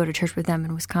I would go to church with them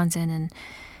in Wisconsin, and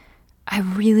I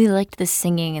really liked the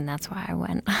singing, and that's why I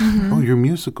went. Oh, you're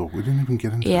musical. We didn't even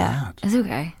get into Yeah, that. it's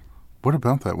okay. What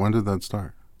about that? When did that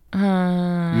start?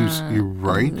 You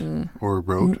write or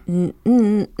wrote? No.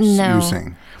 You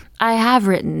sing. I have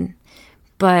written,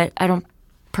 but I don't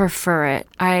prefer it.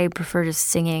 I prefer just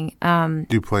singing. Do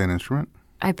you play an instrument?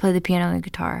 I play the piano and the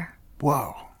guitar,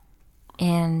 Whoa.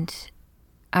 and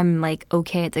I'm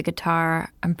okay at the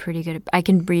guitar. I'm pretty good I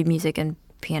can read music and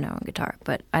piano and guitar,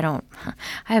 but I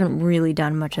haven't really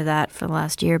done much of that for the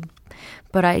last year.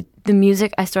 But I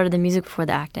started the music before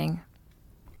the acting.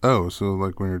 Oh, so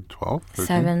when you're 12? 13?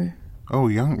 7. Oh,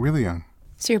 young, really young.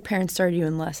 So your parents started you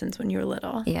in lessons when you were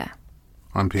little? Yeah.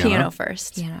 On piano? Piano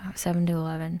first. 7 to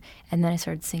 11. And then I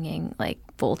started singing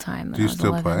full time. Do you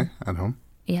still play at home?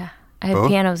 Yeah. I have Both?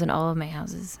 pianos in all of my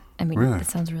houses. I mean, Really? that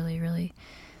sounds really, really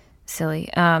silly.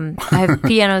 I have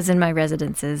pianos in my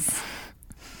residences.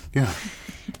 Yeah.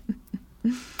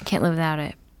 Can't live without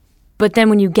it. But then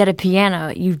when you get a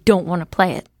piano, you don't want to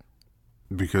play it.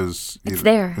 Because It's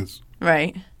there.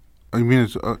 Right. I mean,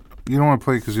 you don't want to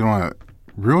play it because you don't want to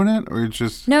ruin it, or it's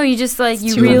just No, you just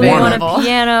you too really want available. a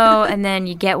piano, and then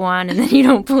you get one, and then you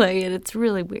don't play it. It's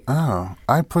really weird. Oh,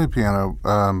 I play piano,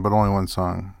 but only one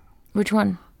song. Which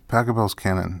one? Pachelbel's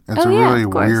Canon. It's Oh, a yeah, really of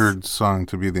course. weird song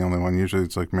to be the only one. Usually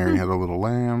it's like Mary Had a Little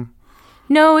Lamb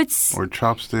No, it's or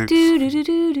Chopsticks. do do do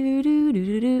do do do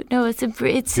do do. No, it's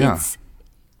Yeah.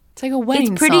 It's like a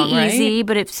wedding it's pretty song, right? easy,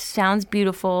 but it sounds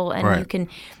beautiful, and Right.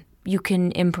 you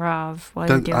can improv while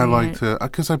you're doing I like it. to,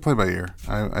 because I play by ear.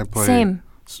 I play. Same.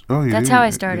 Oh, you That's do? how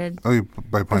I started.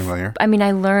 By playing by ear? I mean,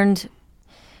 I learned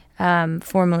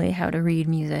formally how to read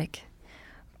music,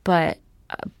 but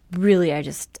really,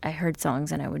 I heard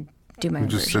songs and I would do my You own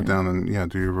just version. sit down and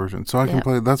do your version. So I can Yeah.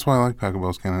 play. That's why I like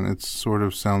Pachelbel's Canon. It sort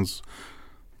of sounds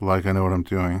like I know what I'm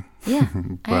doing. Yeah,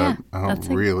 But I don't That's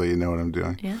like- really know what I'm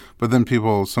doing. Yeah. But then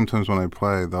people, sometimes when I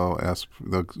play, they'll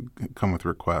come with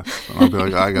requests. And I'll be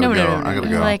like, I gotta No, go. no, no, I gotta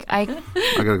no. go. I I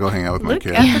gotta go hang out with my Look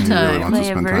kid. at the He really time. wants to play a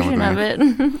spend time version with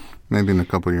me. of it. Maybe in a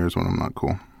couple of years when I'm not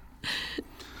cool.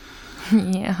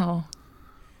 Yeah.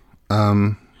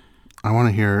 I want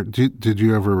to hear. Did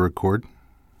you ever record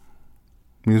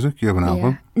music? You have an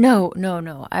album? No.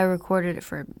 I recorded it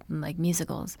for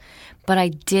musicals, but I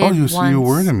did. Oh, so you once-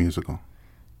 were in a musical.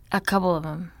 a couple of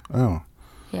them. Oh,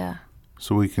 Yeah,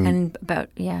 so we can. and about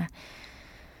yeah.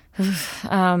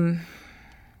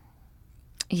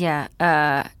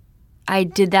 I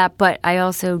did that, but I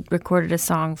also recorded a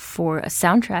song for a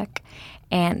soundtrack,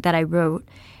 and that I wrote,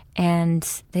 and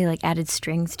they added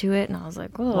strings to it, and I was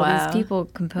like, "Oh, Wow. these people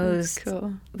composed."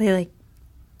 Cool.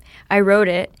 I wrote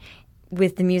it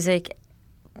with the music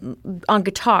on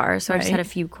guitar, so I just Right. had a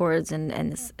few chords, and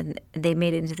they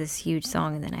made it into this huge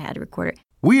song, and then I had to record it.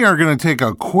 We are going to take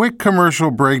a quick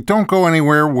commercial break. Don't go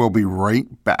anywhere. We'll be right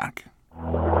back.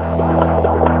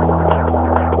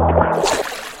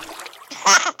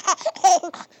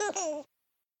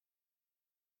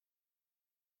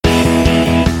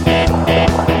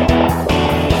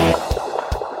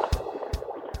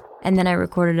 And then I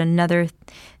recorded another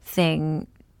thing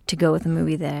to go with a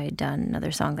movie that I had done,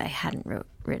 another song that I hadn't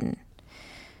written.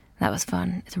 That was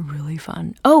fun. It's really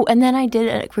fun. Oh, and then I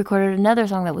recorded another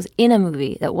song that was in a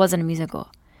movie that wasn't a musical.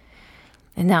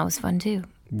 And that was fun too.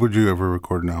 Would you ever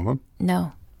record an album?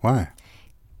 No, Why?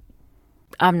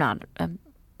 I'm not.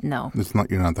 No.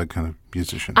 You're not that kind of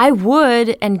musician. I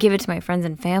would and give it to my friends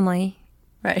and family,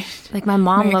 Right. Like my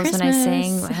mom Merry loves when I sing.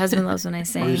 Christmas. My husband loves when I Are you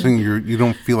sing. saying you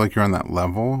don't feel like you're on that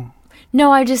level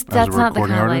No, I just as that's a not the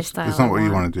recording kind of artist? lifestyle. It's not what I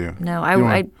you want. want to do. No, You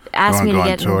I asked wanna me go to on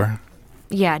get tour.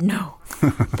 Yeah, no,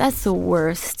 that's the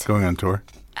worst. Going on tour.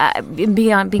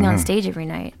 Being on stage every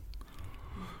night.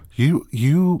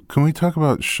 You can we talk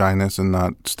about shyness and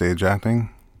not stage acting?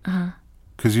 Uh-huh.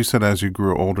 Because you said as you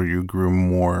grew older, you grew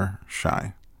more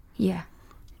shy. Yeah.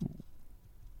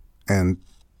 And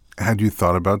had you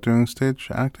thought about doing stage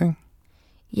acting?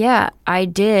 Yeah, I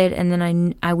did, and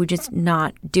then I would just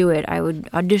not do it. I would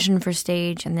audition for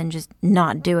stage and then just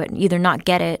not do it, and either not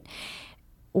get it,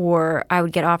 or I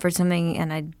would get offered something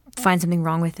and I'd find something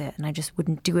wrong with it, and I just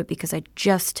wouldn't do it because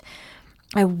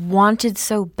I wanted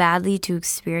so badly to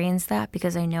experience that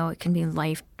because I know it can be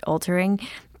life altering,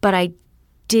 but I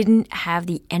didn't have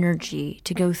the energy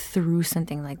to go through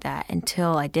something like that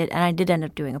until I did, and I did end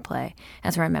up doing a play.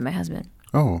 That's where I met my husband.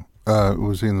 Oh,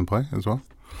 was he in the play as well?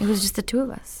 It was just the two of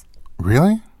us.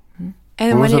 Really? And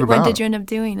What was it when about? did you end up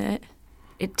doing it?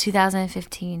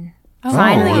 2015. Oh,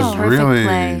 Finally, it a was perfect really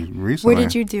play recently. Where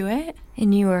did you do it? in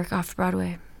New York off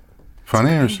Broadway.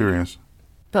 Funny or serious?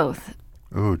 Both.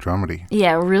 Oh, dramedy.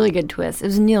 Yeah, a really good twist. It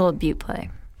was a Neil Butte play.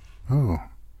 Oh,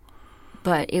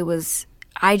 But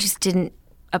I just didn't,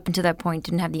 up until that point,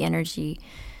 didn't have the energy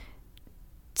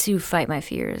to fight my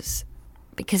fears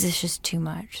because it's just too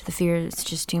much. The fear is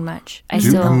just too much.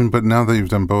 but now that you've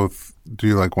done both, do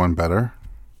you like one better?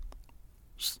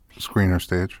 Screen or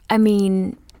stage? I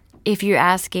mean, if you're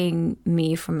asking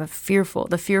me from the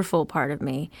fearful part of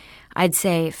me, I'd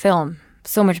say film.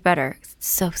 So much better. It's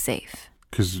so safe.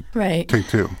 Because Right. take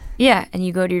two. Yeah, and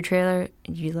you go to your trailer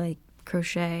and you like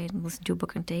crochet and listen to a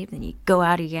book on tape, and you go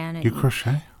out again. And You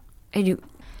crochet? I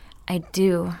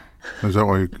do, Is that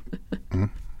why you...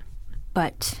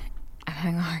 but I'm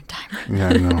having a hard time.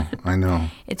 Yeah, I know.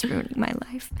 It's ruining my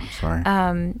life. Sorry.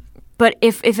 But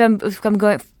if I'm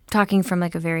talking from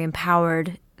like a very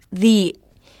empowered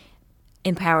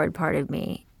part of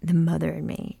me, the mother in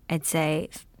me, I'd say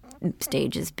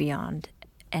stage is beyond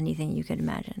anything you could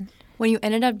imagine. When you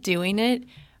ended up doing it,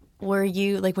 were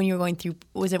you like when you were going through?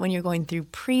 Was it when you were going through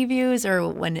previews, or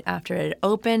when after it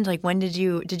opened? Like when did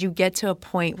you get to a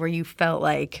point where you felt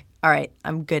like, all right,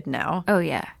 I'm good now? Oh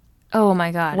yeah. Oh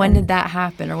my God. When did that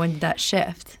happen, or when did that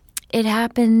shift? It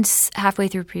happened halfway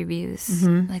through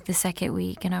previews, like the second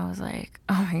week, and I was like,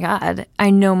 oh my God, I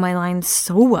know my lines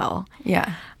so well.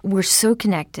 Yeah. We're so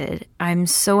connected. I'm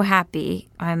so happy.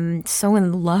 I'm so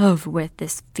in love with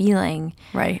this feeling.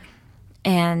 Right.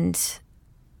 And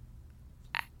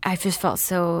I just felt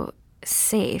so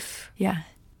safe. Yeah.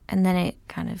 And then it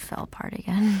kind of fell apart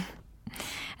again.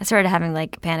 I started having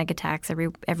like panic attacks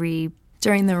every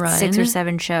During the run. 6 or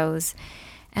 7 shows.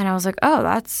 And I was like, oh,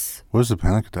 What does a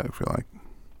panic attack feel like?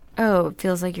 it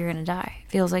feels like you're going to die.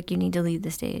 It feels like you need to leave the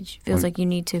stage. It feels like you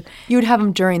need to. You would have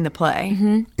them during the play.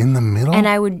 In the middle? And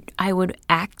I would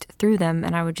act through them,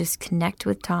 and I would just connect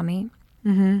with Tommy.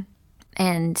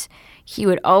 And he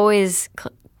would always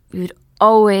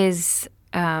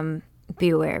be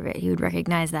aware of it. He would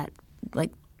recognize that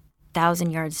like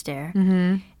 1,000-yard stare.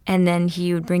 And then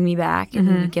he would bring me back, and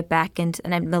we would get back into,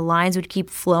 and the lines would keep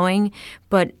flowing,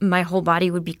 but my whole body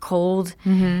would be cold,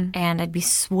 and I'd be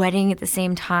sweating at the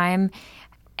same time,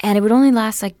 and it would only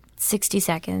last like 60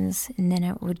 seconds, and then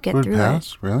it would get It would through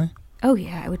pass? it. Really? Oh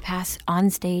yeah, I would pass on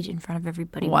stage in front of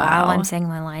everybody Wow. while I'm saying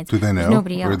my lines. Do they know? There's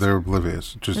nobody else. Or they're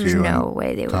oblivious? Just There's you no and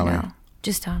way they would Tommy? know.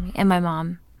 Just Tommy and my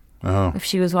mom. Oh. If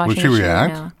she was watching, Would she it,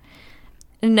 react? Would know.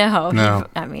 No. No.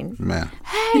 I mean, Man.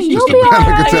 hey, Just you'll a be all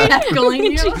panic right. attack. Heckling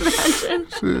you. Imagine.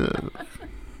 Shit.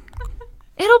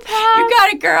 It'll pass. You got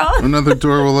it, girl. Another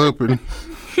door will open.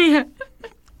 Yeah.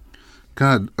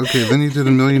 God. Okay, then you did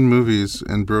a million movies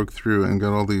and broke through and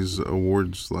got all these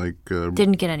awards like...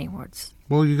 Didn't get any awards.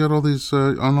 well, you got all these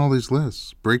on all these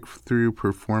lists. Breakthrough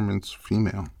Performance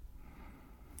Female.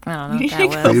 I don't know You what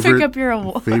should that go was. pick up your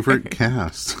award. Favorite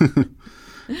cast.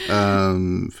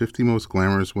 50 Most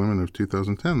Glamorous Women of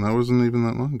 2010. That wasn't even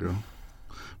that long ago.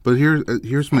 But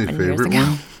here's my 7 years favorite ago.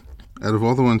 one. Out of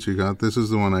all the ones you got, this is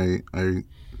the one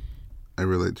I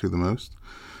relate to the most.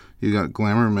 You got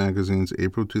Glamour Magazine's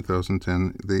April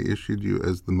 2010. They issued you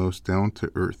as the most down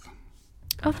to earth.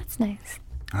 Oh, that's nice.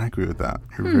 I agree with that.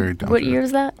 You're very down What to year earth.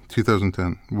 was that?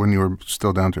 2010, when you were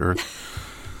still down to earth.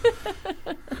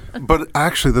 But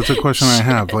actually, that's a question I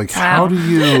have. Like, how do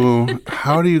you,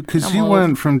 because you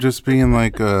went from just being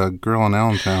like a girl in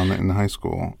Allentown in high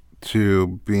school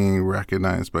to being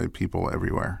recognized by people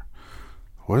everywhere.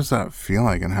 What does that feel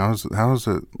like? And how is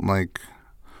it like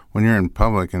when you're in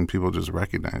public and people just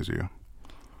recognize you?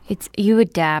 You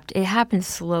adapt. It happens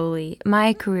slowly.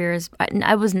 My career is, I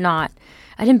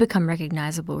didn't become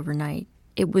recognizable overnight.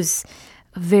 It was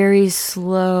a very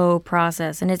slow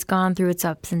process, and it's gone through its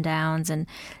ups and downs, and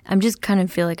I'm just kind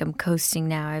of feel like I'm coasting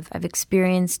now. I've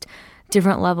experienced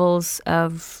different levels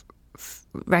of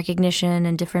recognition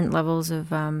and different levels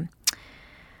of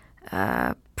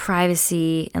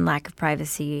privacy and lack of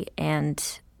privacy,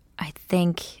 and I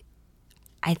think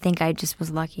I just was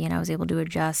lucky and I was able to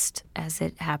adjust as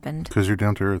it happened. Because you're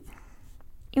down to earth.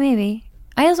 Maybe.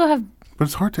 I also have But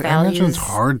it's hard to, values. I imagine it's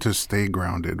hard to stay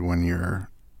grounded when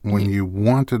you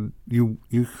wanted, you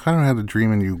kind of had a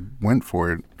dream and you went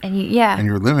for it. And yeah. And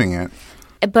you're living it.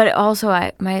 But also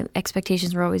my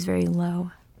expectations were always very low.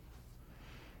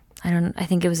 I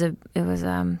think it was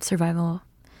a survival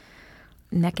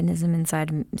mechanism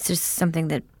inside me. It's just something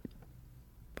that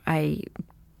a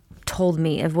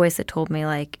voice that told me,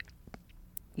 like,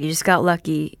 you just got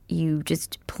lucky. You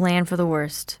just plan for the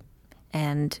worst,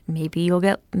 and maybe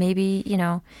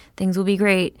things will be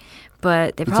great,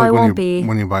 but they probably won't be.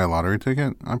 When you buy a lottery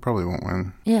ticket, I probably won't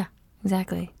win. Yeah,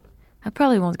 exactly. I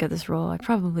probably won't get this role.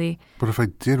 But if I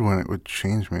did win, it would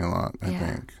change me a lot, I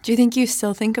think. Do you think you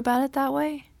still think about it that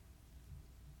way?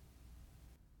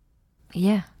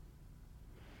 Yeah.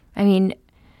 I mean,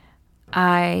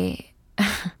 I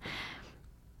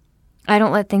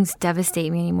don't let things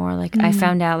devastate me anymore. Like, I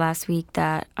found out last week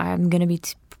that I'm going to be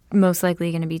most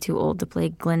likely going to be too old to play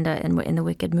Glinda in the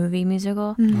Wicked movie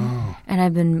musical. Oh. And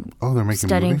I've been they're making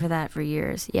studying a movie? for that for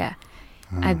years. Yeah.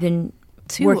 I've been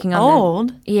Too working on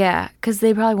old? Yeah, because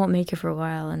they probably won't make it for a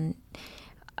while.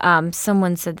 And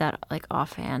someone said that, like,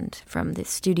 offhand from the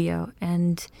studio.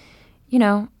 And,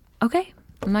 okay,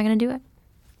 I'm not going to do it.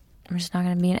 I'm just not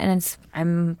going to be in it. And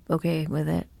I'm okay with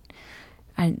it.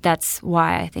 And that's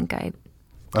why I think I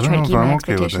I don't try know to if keep my I'm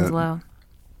okay with expectations it. low.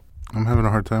 I'm having a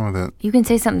hard time with it. You can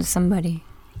say something to somebody.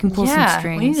 You can pull some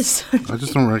We need to strings. sort of I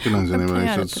just don't recognize anybody,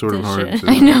 out so a it's sort of hard petition.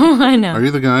 to... I know. Are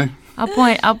you the guy?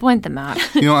 I'll point them out.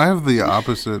 I have the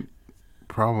opposite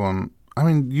problem. I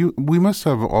mean, we must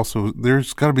have also,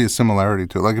 there's got to be a similarity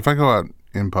to it. Like, if I go out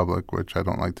in public, which I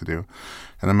don't like to do,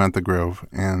 and I'm at the Grove,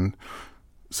 and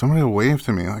somebody will wave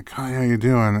to me, like, hi, how you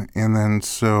doing? And then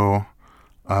so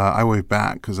I wave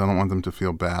back because I don't want them to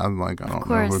feel bad, like I don't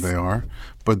know who they are.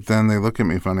 But then they look at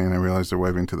me funny, and I realize they're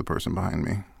waving to the person behind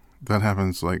me. That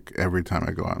happens, like, every time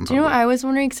I go out in public. Do you know what I was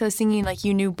wondering? Because I was thinking, like,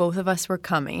 you knew both of us were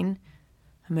coming.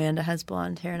 Amanda has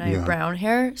blonde hair and I have brown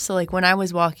hair. So, like, when I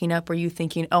was walking up, were you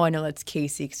thinking, oh, I know that's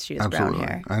Casey because she has Absolutely. brown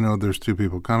hair? I know there's two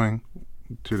people coming,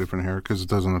 two different hair, because it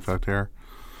doesn't affect hair.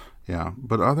 Yeah.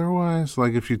 But otherwise,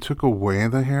 like, if you took away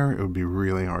the hair, it would be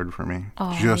really hard for me.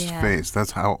 Oh, Just yeah. face.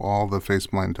 That's how all the face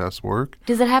blind tests work.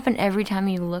 Does it happen every time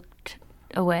you looked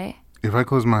away? If I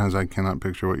close my eyes, I cannot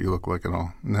picture what you look like at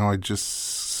all. Now I just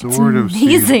sort of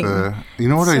see amazing. You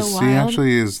know what I So see wild.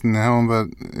 actually is, now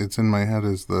that it's in my head,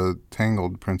 is the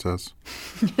Tangled princess.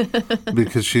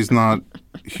 Because she's not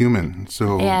human.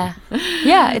 So Yeah.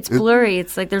 Yeah, it's blurry.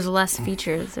 It's like there's less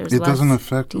features. There's it less doesn't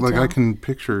affect, like, I detail. can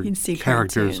picture You can see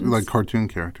characters, cartoons. like cartoon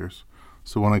characters.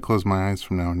 So when I close my eyes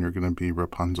from now on, you're going to be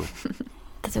Rapunzel.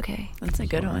 That's okay. That's a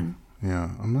good one.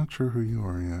 Yeah, I'm not sure who you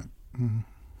are yet.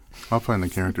 I'll find a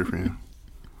character for you.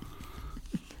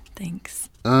 Thanks.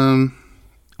 All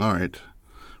right.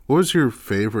 What was your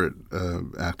favorite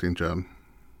acting job?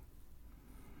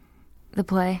 The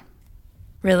play.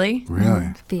 Really?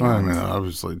 Really? to be Well, I mean, honest. that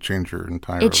obviously changed your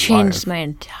entire It changed life. my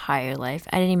entire life.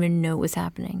 I didn't even know it was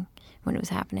happening when it was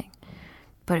happening.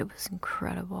 But it was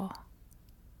incredible.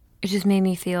 It just made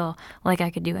me feel like I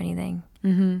could do anything.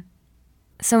 Mm-hmm.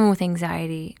 Someone with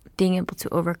anxiety, being able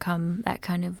to overcome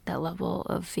that level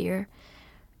of fear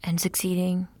and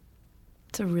succeeding.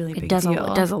 It's a really big It does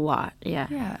deal. it does a lot. Yeah.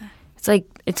 Yeah. It's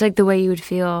like the way you would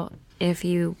feel if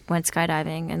you went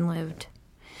skydiving and lived.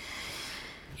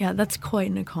 Yeah, that's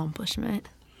quite an accomplishment.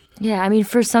 Yeah, I mean,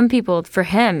 for some people, for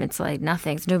him, it's like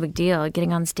nothing. It's no big deal.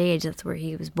 Getting on stage, that's where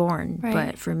he was born. Right.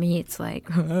 But for me, it's like,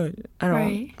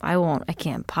 I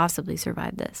can't possibly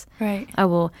survive this. Right. I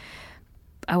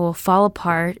will fall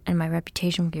apart and my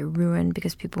reputation will get ruined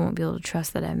because people won't be able to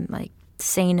trust that I'm, like,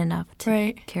 sane enough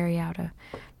to carry out a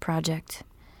project.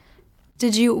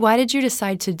 Why did you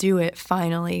decide to do it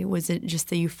finally? Was it just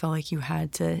that you felt like you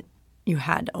had to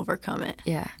overcome it?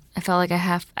 Yeah. I felt like I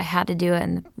had to do it,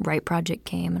 and the right project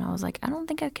came, and I was like, I don't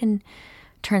think I can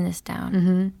turn this down.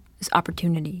 Mm-hmm. This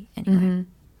opportunity, anyway. Mm-hmm.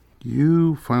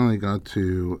 You finally got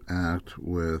to act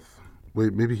with,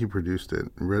 maybe he produced it.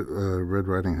 Red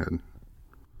Riding Hood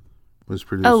was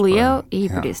produced. Oh, Leo? By, He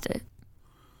produced it.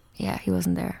 Yeah, he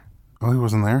wasn't there. Oh, he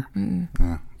wasn't there? Mm-mm.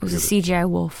 Yeah. It was a CGI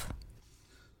wolf.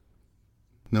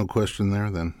 No question there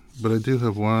then. But I do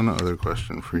have one other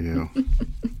question for you.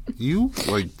 You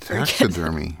like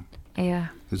taxidermy. Yeah.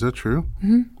 Is that true?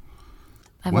 I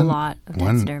have a lot of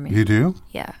taxidermy. You do?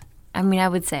 Yeah. I mean, I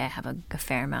would say I have a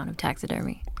fair amount of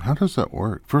taxidermy. How does that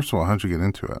work? First of all, how'd you get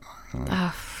into it?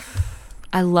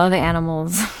 I love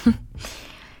animals.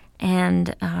 And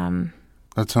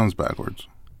that sounds backwards.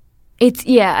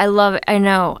 I love it. I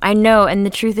know. And the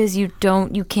truth is you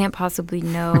can't possibly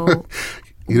know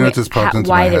It just popped into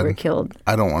my why head. they were killed.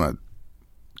 I don't want to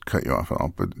cut you off at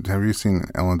all, but have you seen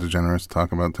Ellen DeGeneres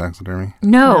talk about taxidermy?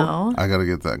 No. I got to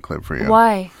get that clip for you.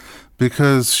 Why?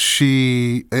 Because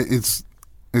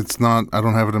it's not, I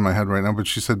don't have it in my head right now, but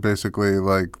she said basically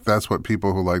like that's what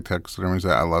people who like taxidermy say.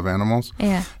 I love animals.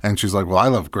 Yeah. And she's like, well, I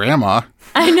love grandma,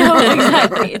 I know,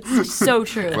 exactly. It's so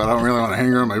true. but I don't really want to hang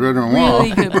her on my bedroom wall.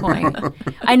 Really good point.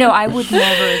 I know. I would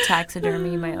never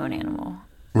taxidermy my own animal.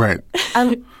 Right.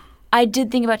 I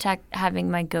did think about having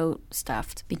my goat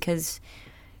stuffed because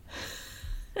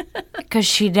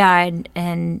she died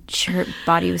and her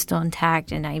body was still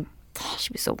intact, and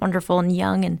she was so wonderful and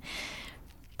young. And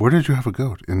Where did you have a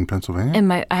goat? In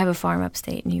Pennsylvania? I have a farm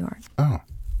upstate New York. Oh.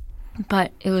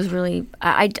 But it was really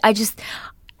I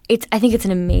think it's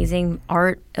an amazing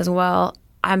art as well.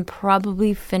 I'm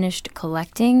probably finished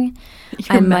collecting.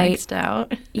 You're maxed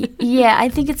out. Yeah, I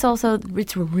think it's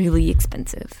really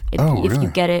expensive if really? you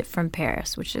get it from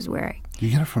Paris, which is where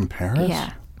You get it from Paris?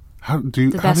 Yeah. How do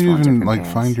you best ones are even from like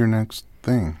Paris. find your next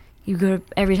thing? You go to,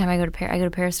 every time I go to Paris. I go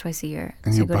to Paris twice a year.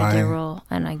 And so you I go buy- to Day-Roll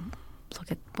and I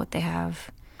look at what they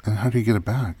have. And how do you get it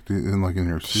back? In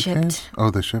your suitcase? Shipped. Oh,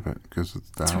 they ship it because it's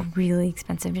It's out. really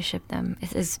expensive to ship them.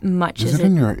 It's as much Is as it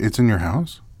in your? It's in your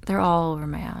house. They're all over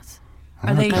my house.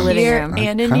 Are they My living here room.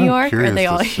 and in I'm New kinda York? Or are curious they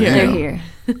to all see here? They're Yeah. here.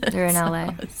 They're in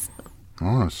LA. I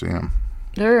want to see them.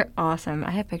 They're awesome.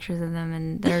 I have pictures of them,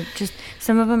 and they're just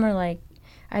some of them are like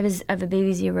I have a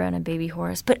baby zebra and a baby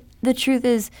horse. But the truth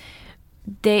is,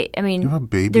 You have a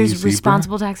baby there's zebra?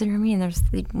 responsible taxidermy, and there's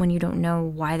when you don't know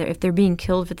why if they're being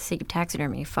killed for the sake of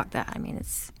taxidermy. Fuck that. I mean,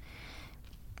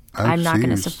 I'm not going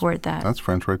to support that. That's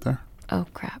French right there. Oh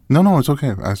crap. No, it's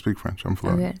okay. I speak French. I'm Oh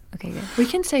fluent. good. Okay, good. We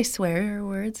can say swear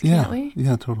words, Yeah, can't we?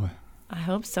 yeah, totally. I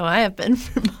hope so. I have been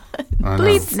for months. I know.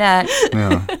 Bleep that.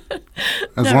 Yeah.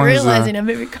 As Not long realizing as I'm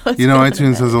maybe causing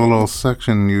iTunes has a little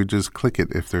section. You just click it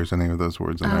if there's any of those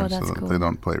words in Oh, there, that's so that cool. they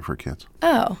don't play it for kids.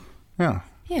 Oh, Yeah.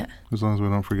 yeah. As long as we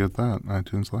don't forget that,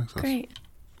 iTunes likes us. Great.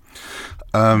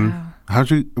 Wow.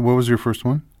 What was your first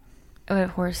one? A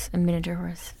horse, a miniature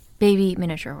horse, baby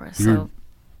miniature horse. You're- So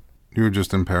You were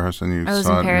just in Paris and you I was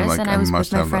saw in it and you're Paris, like, and I was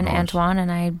must with my have that friend horse. Antoine,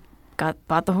 and I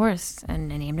bought the horse,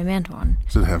 and I named him Antoine.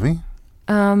 Is it heavy?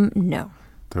 No.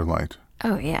 They're light.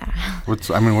 Oh yeah. What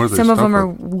are they Some of them stuffed are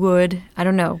with? wood. I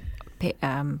don't know. What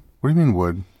do you mean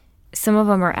wood? Some of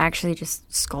them are actually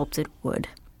just sculpted wood.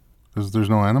 There's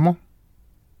no animal?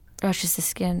 Oh, it's just the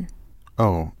skin.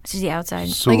 Oh. It's just the outside.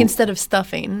 So Like instead of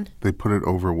stuffing. they put it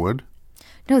over wood?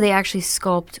 No, they actually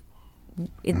sculpt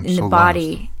in the so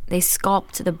body. They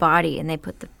sculpt the body, and they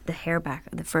put the hair back,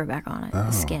 the fur back on it,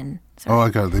 the skin. So Oh, I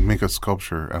got it. They make a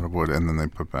sculpture out of wood and then they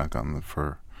put back on the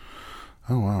fur.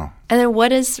 Oh, wow. And then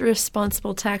what is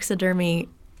responsible taxidermy?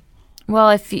 well,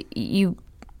 if you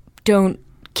don't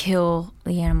kill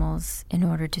the animals in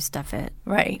order to stuff it,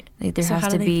 Right. like, there So has how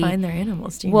to do they be. find their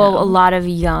animals? Do you Well, know? a lot of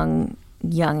young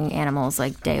animals,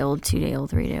 like day-old,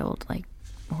 2-day-old, 3-day-old, like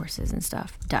horses and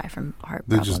stuff, die from heart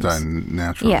They problems. just die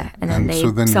naturally. Yeah, and then they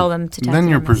sell them to Then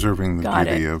you're taxidermists. preserving the Got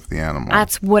beauty it. of the animal.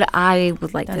 That's what I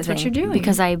would like to That's think. what you're doing.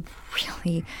 Because I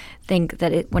really think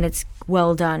that when it's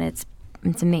well done, it's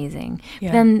amazing.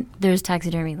 Yeah. Then there's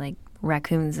taxidermy like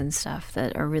raccoons and stuff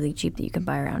that are really cheap that you can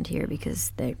buy around here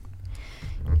because you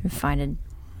can find a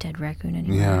dead raccoon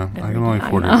anywhere. Yeah, I can only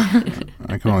afford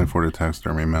I can only afford a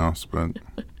taxidermy mouse, but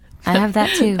I have that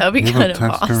too. That would be you have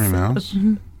kind a of taxidermy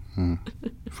awesome. mouse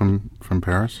from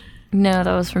Paris. No,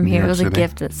 that was from New here. York It was a City?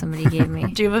 gift that somebody gave me.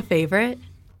 Do you have a favorite?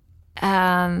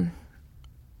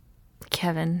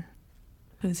 Kevin.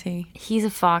 Who's he? He's a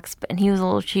fox, and he was a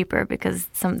little cheaper because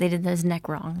they did his neck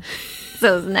wrong.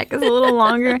 So his neck is a little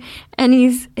longer, and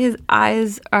his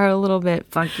eyes are a little bit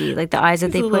funky, like the eyes that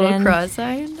He's they a put little in.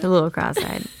 cross-eyed. They're a little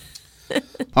cross-eyed.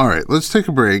 All right, let's take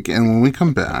a break, and when we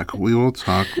come back, we will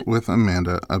talk with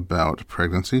Amanda about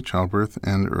pregnancy, childbirth,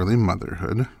 and early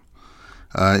motherhood.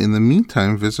 In the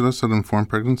meantime, visit us at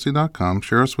informedpregnancy.com,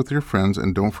 share us with your friends,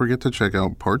 and don't forget to check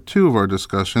out part 2 of our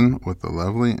discussion with the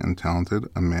lovely and talented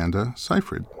Amanda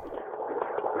Seyfried.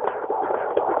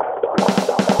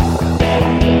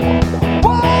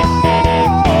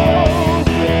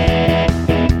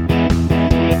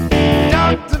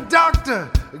 Doctor,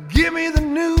 doctor, give me the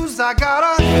news. I got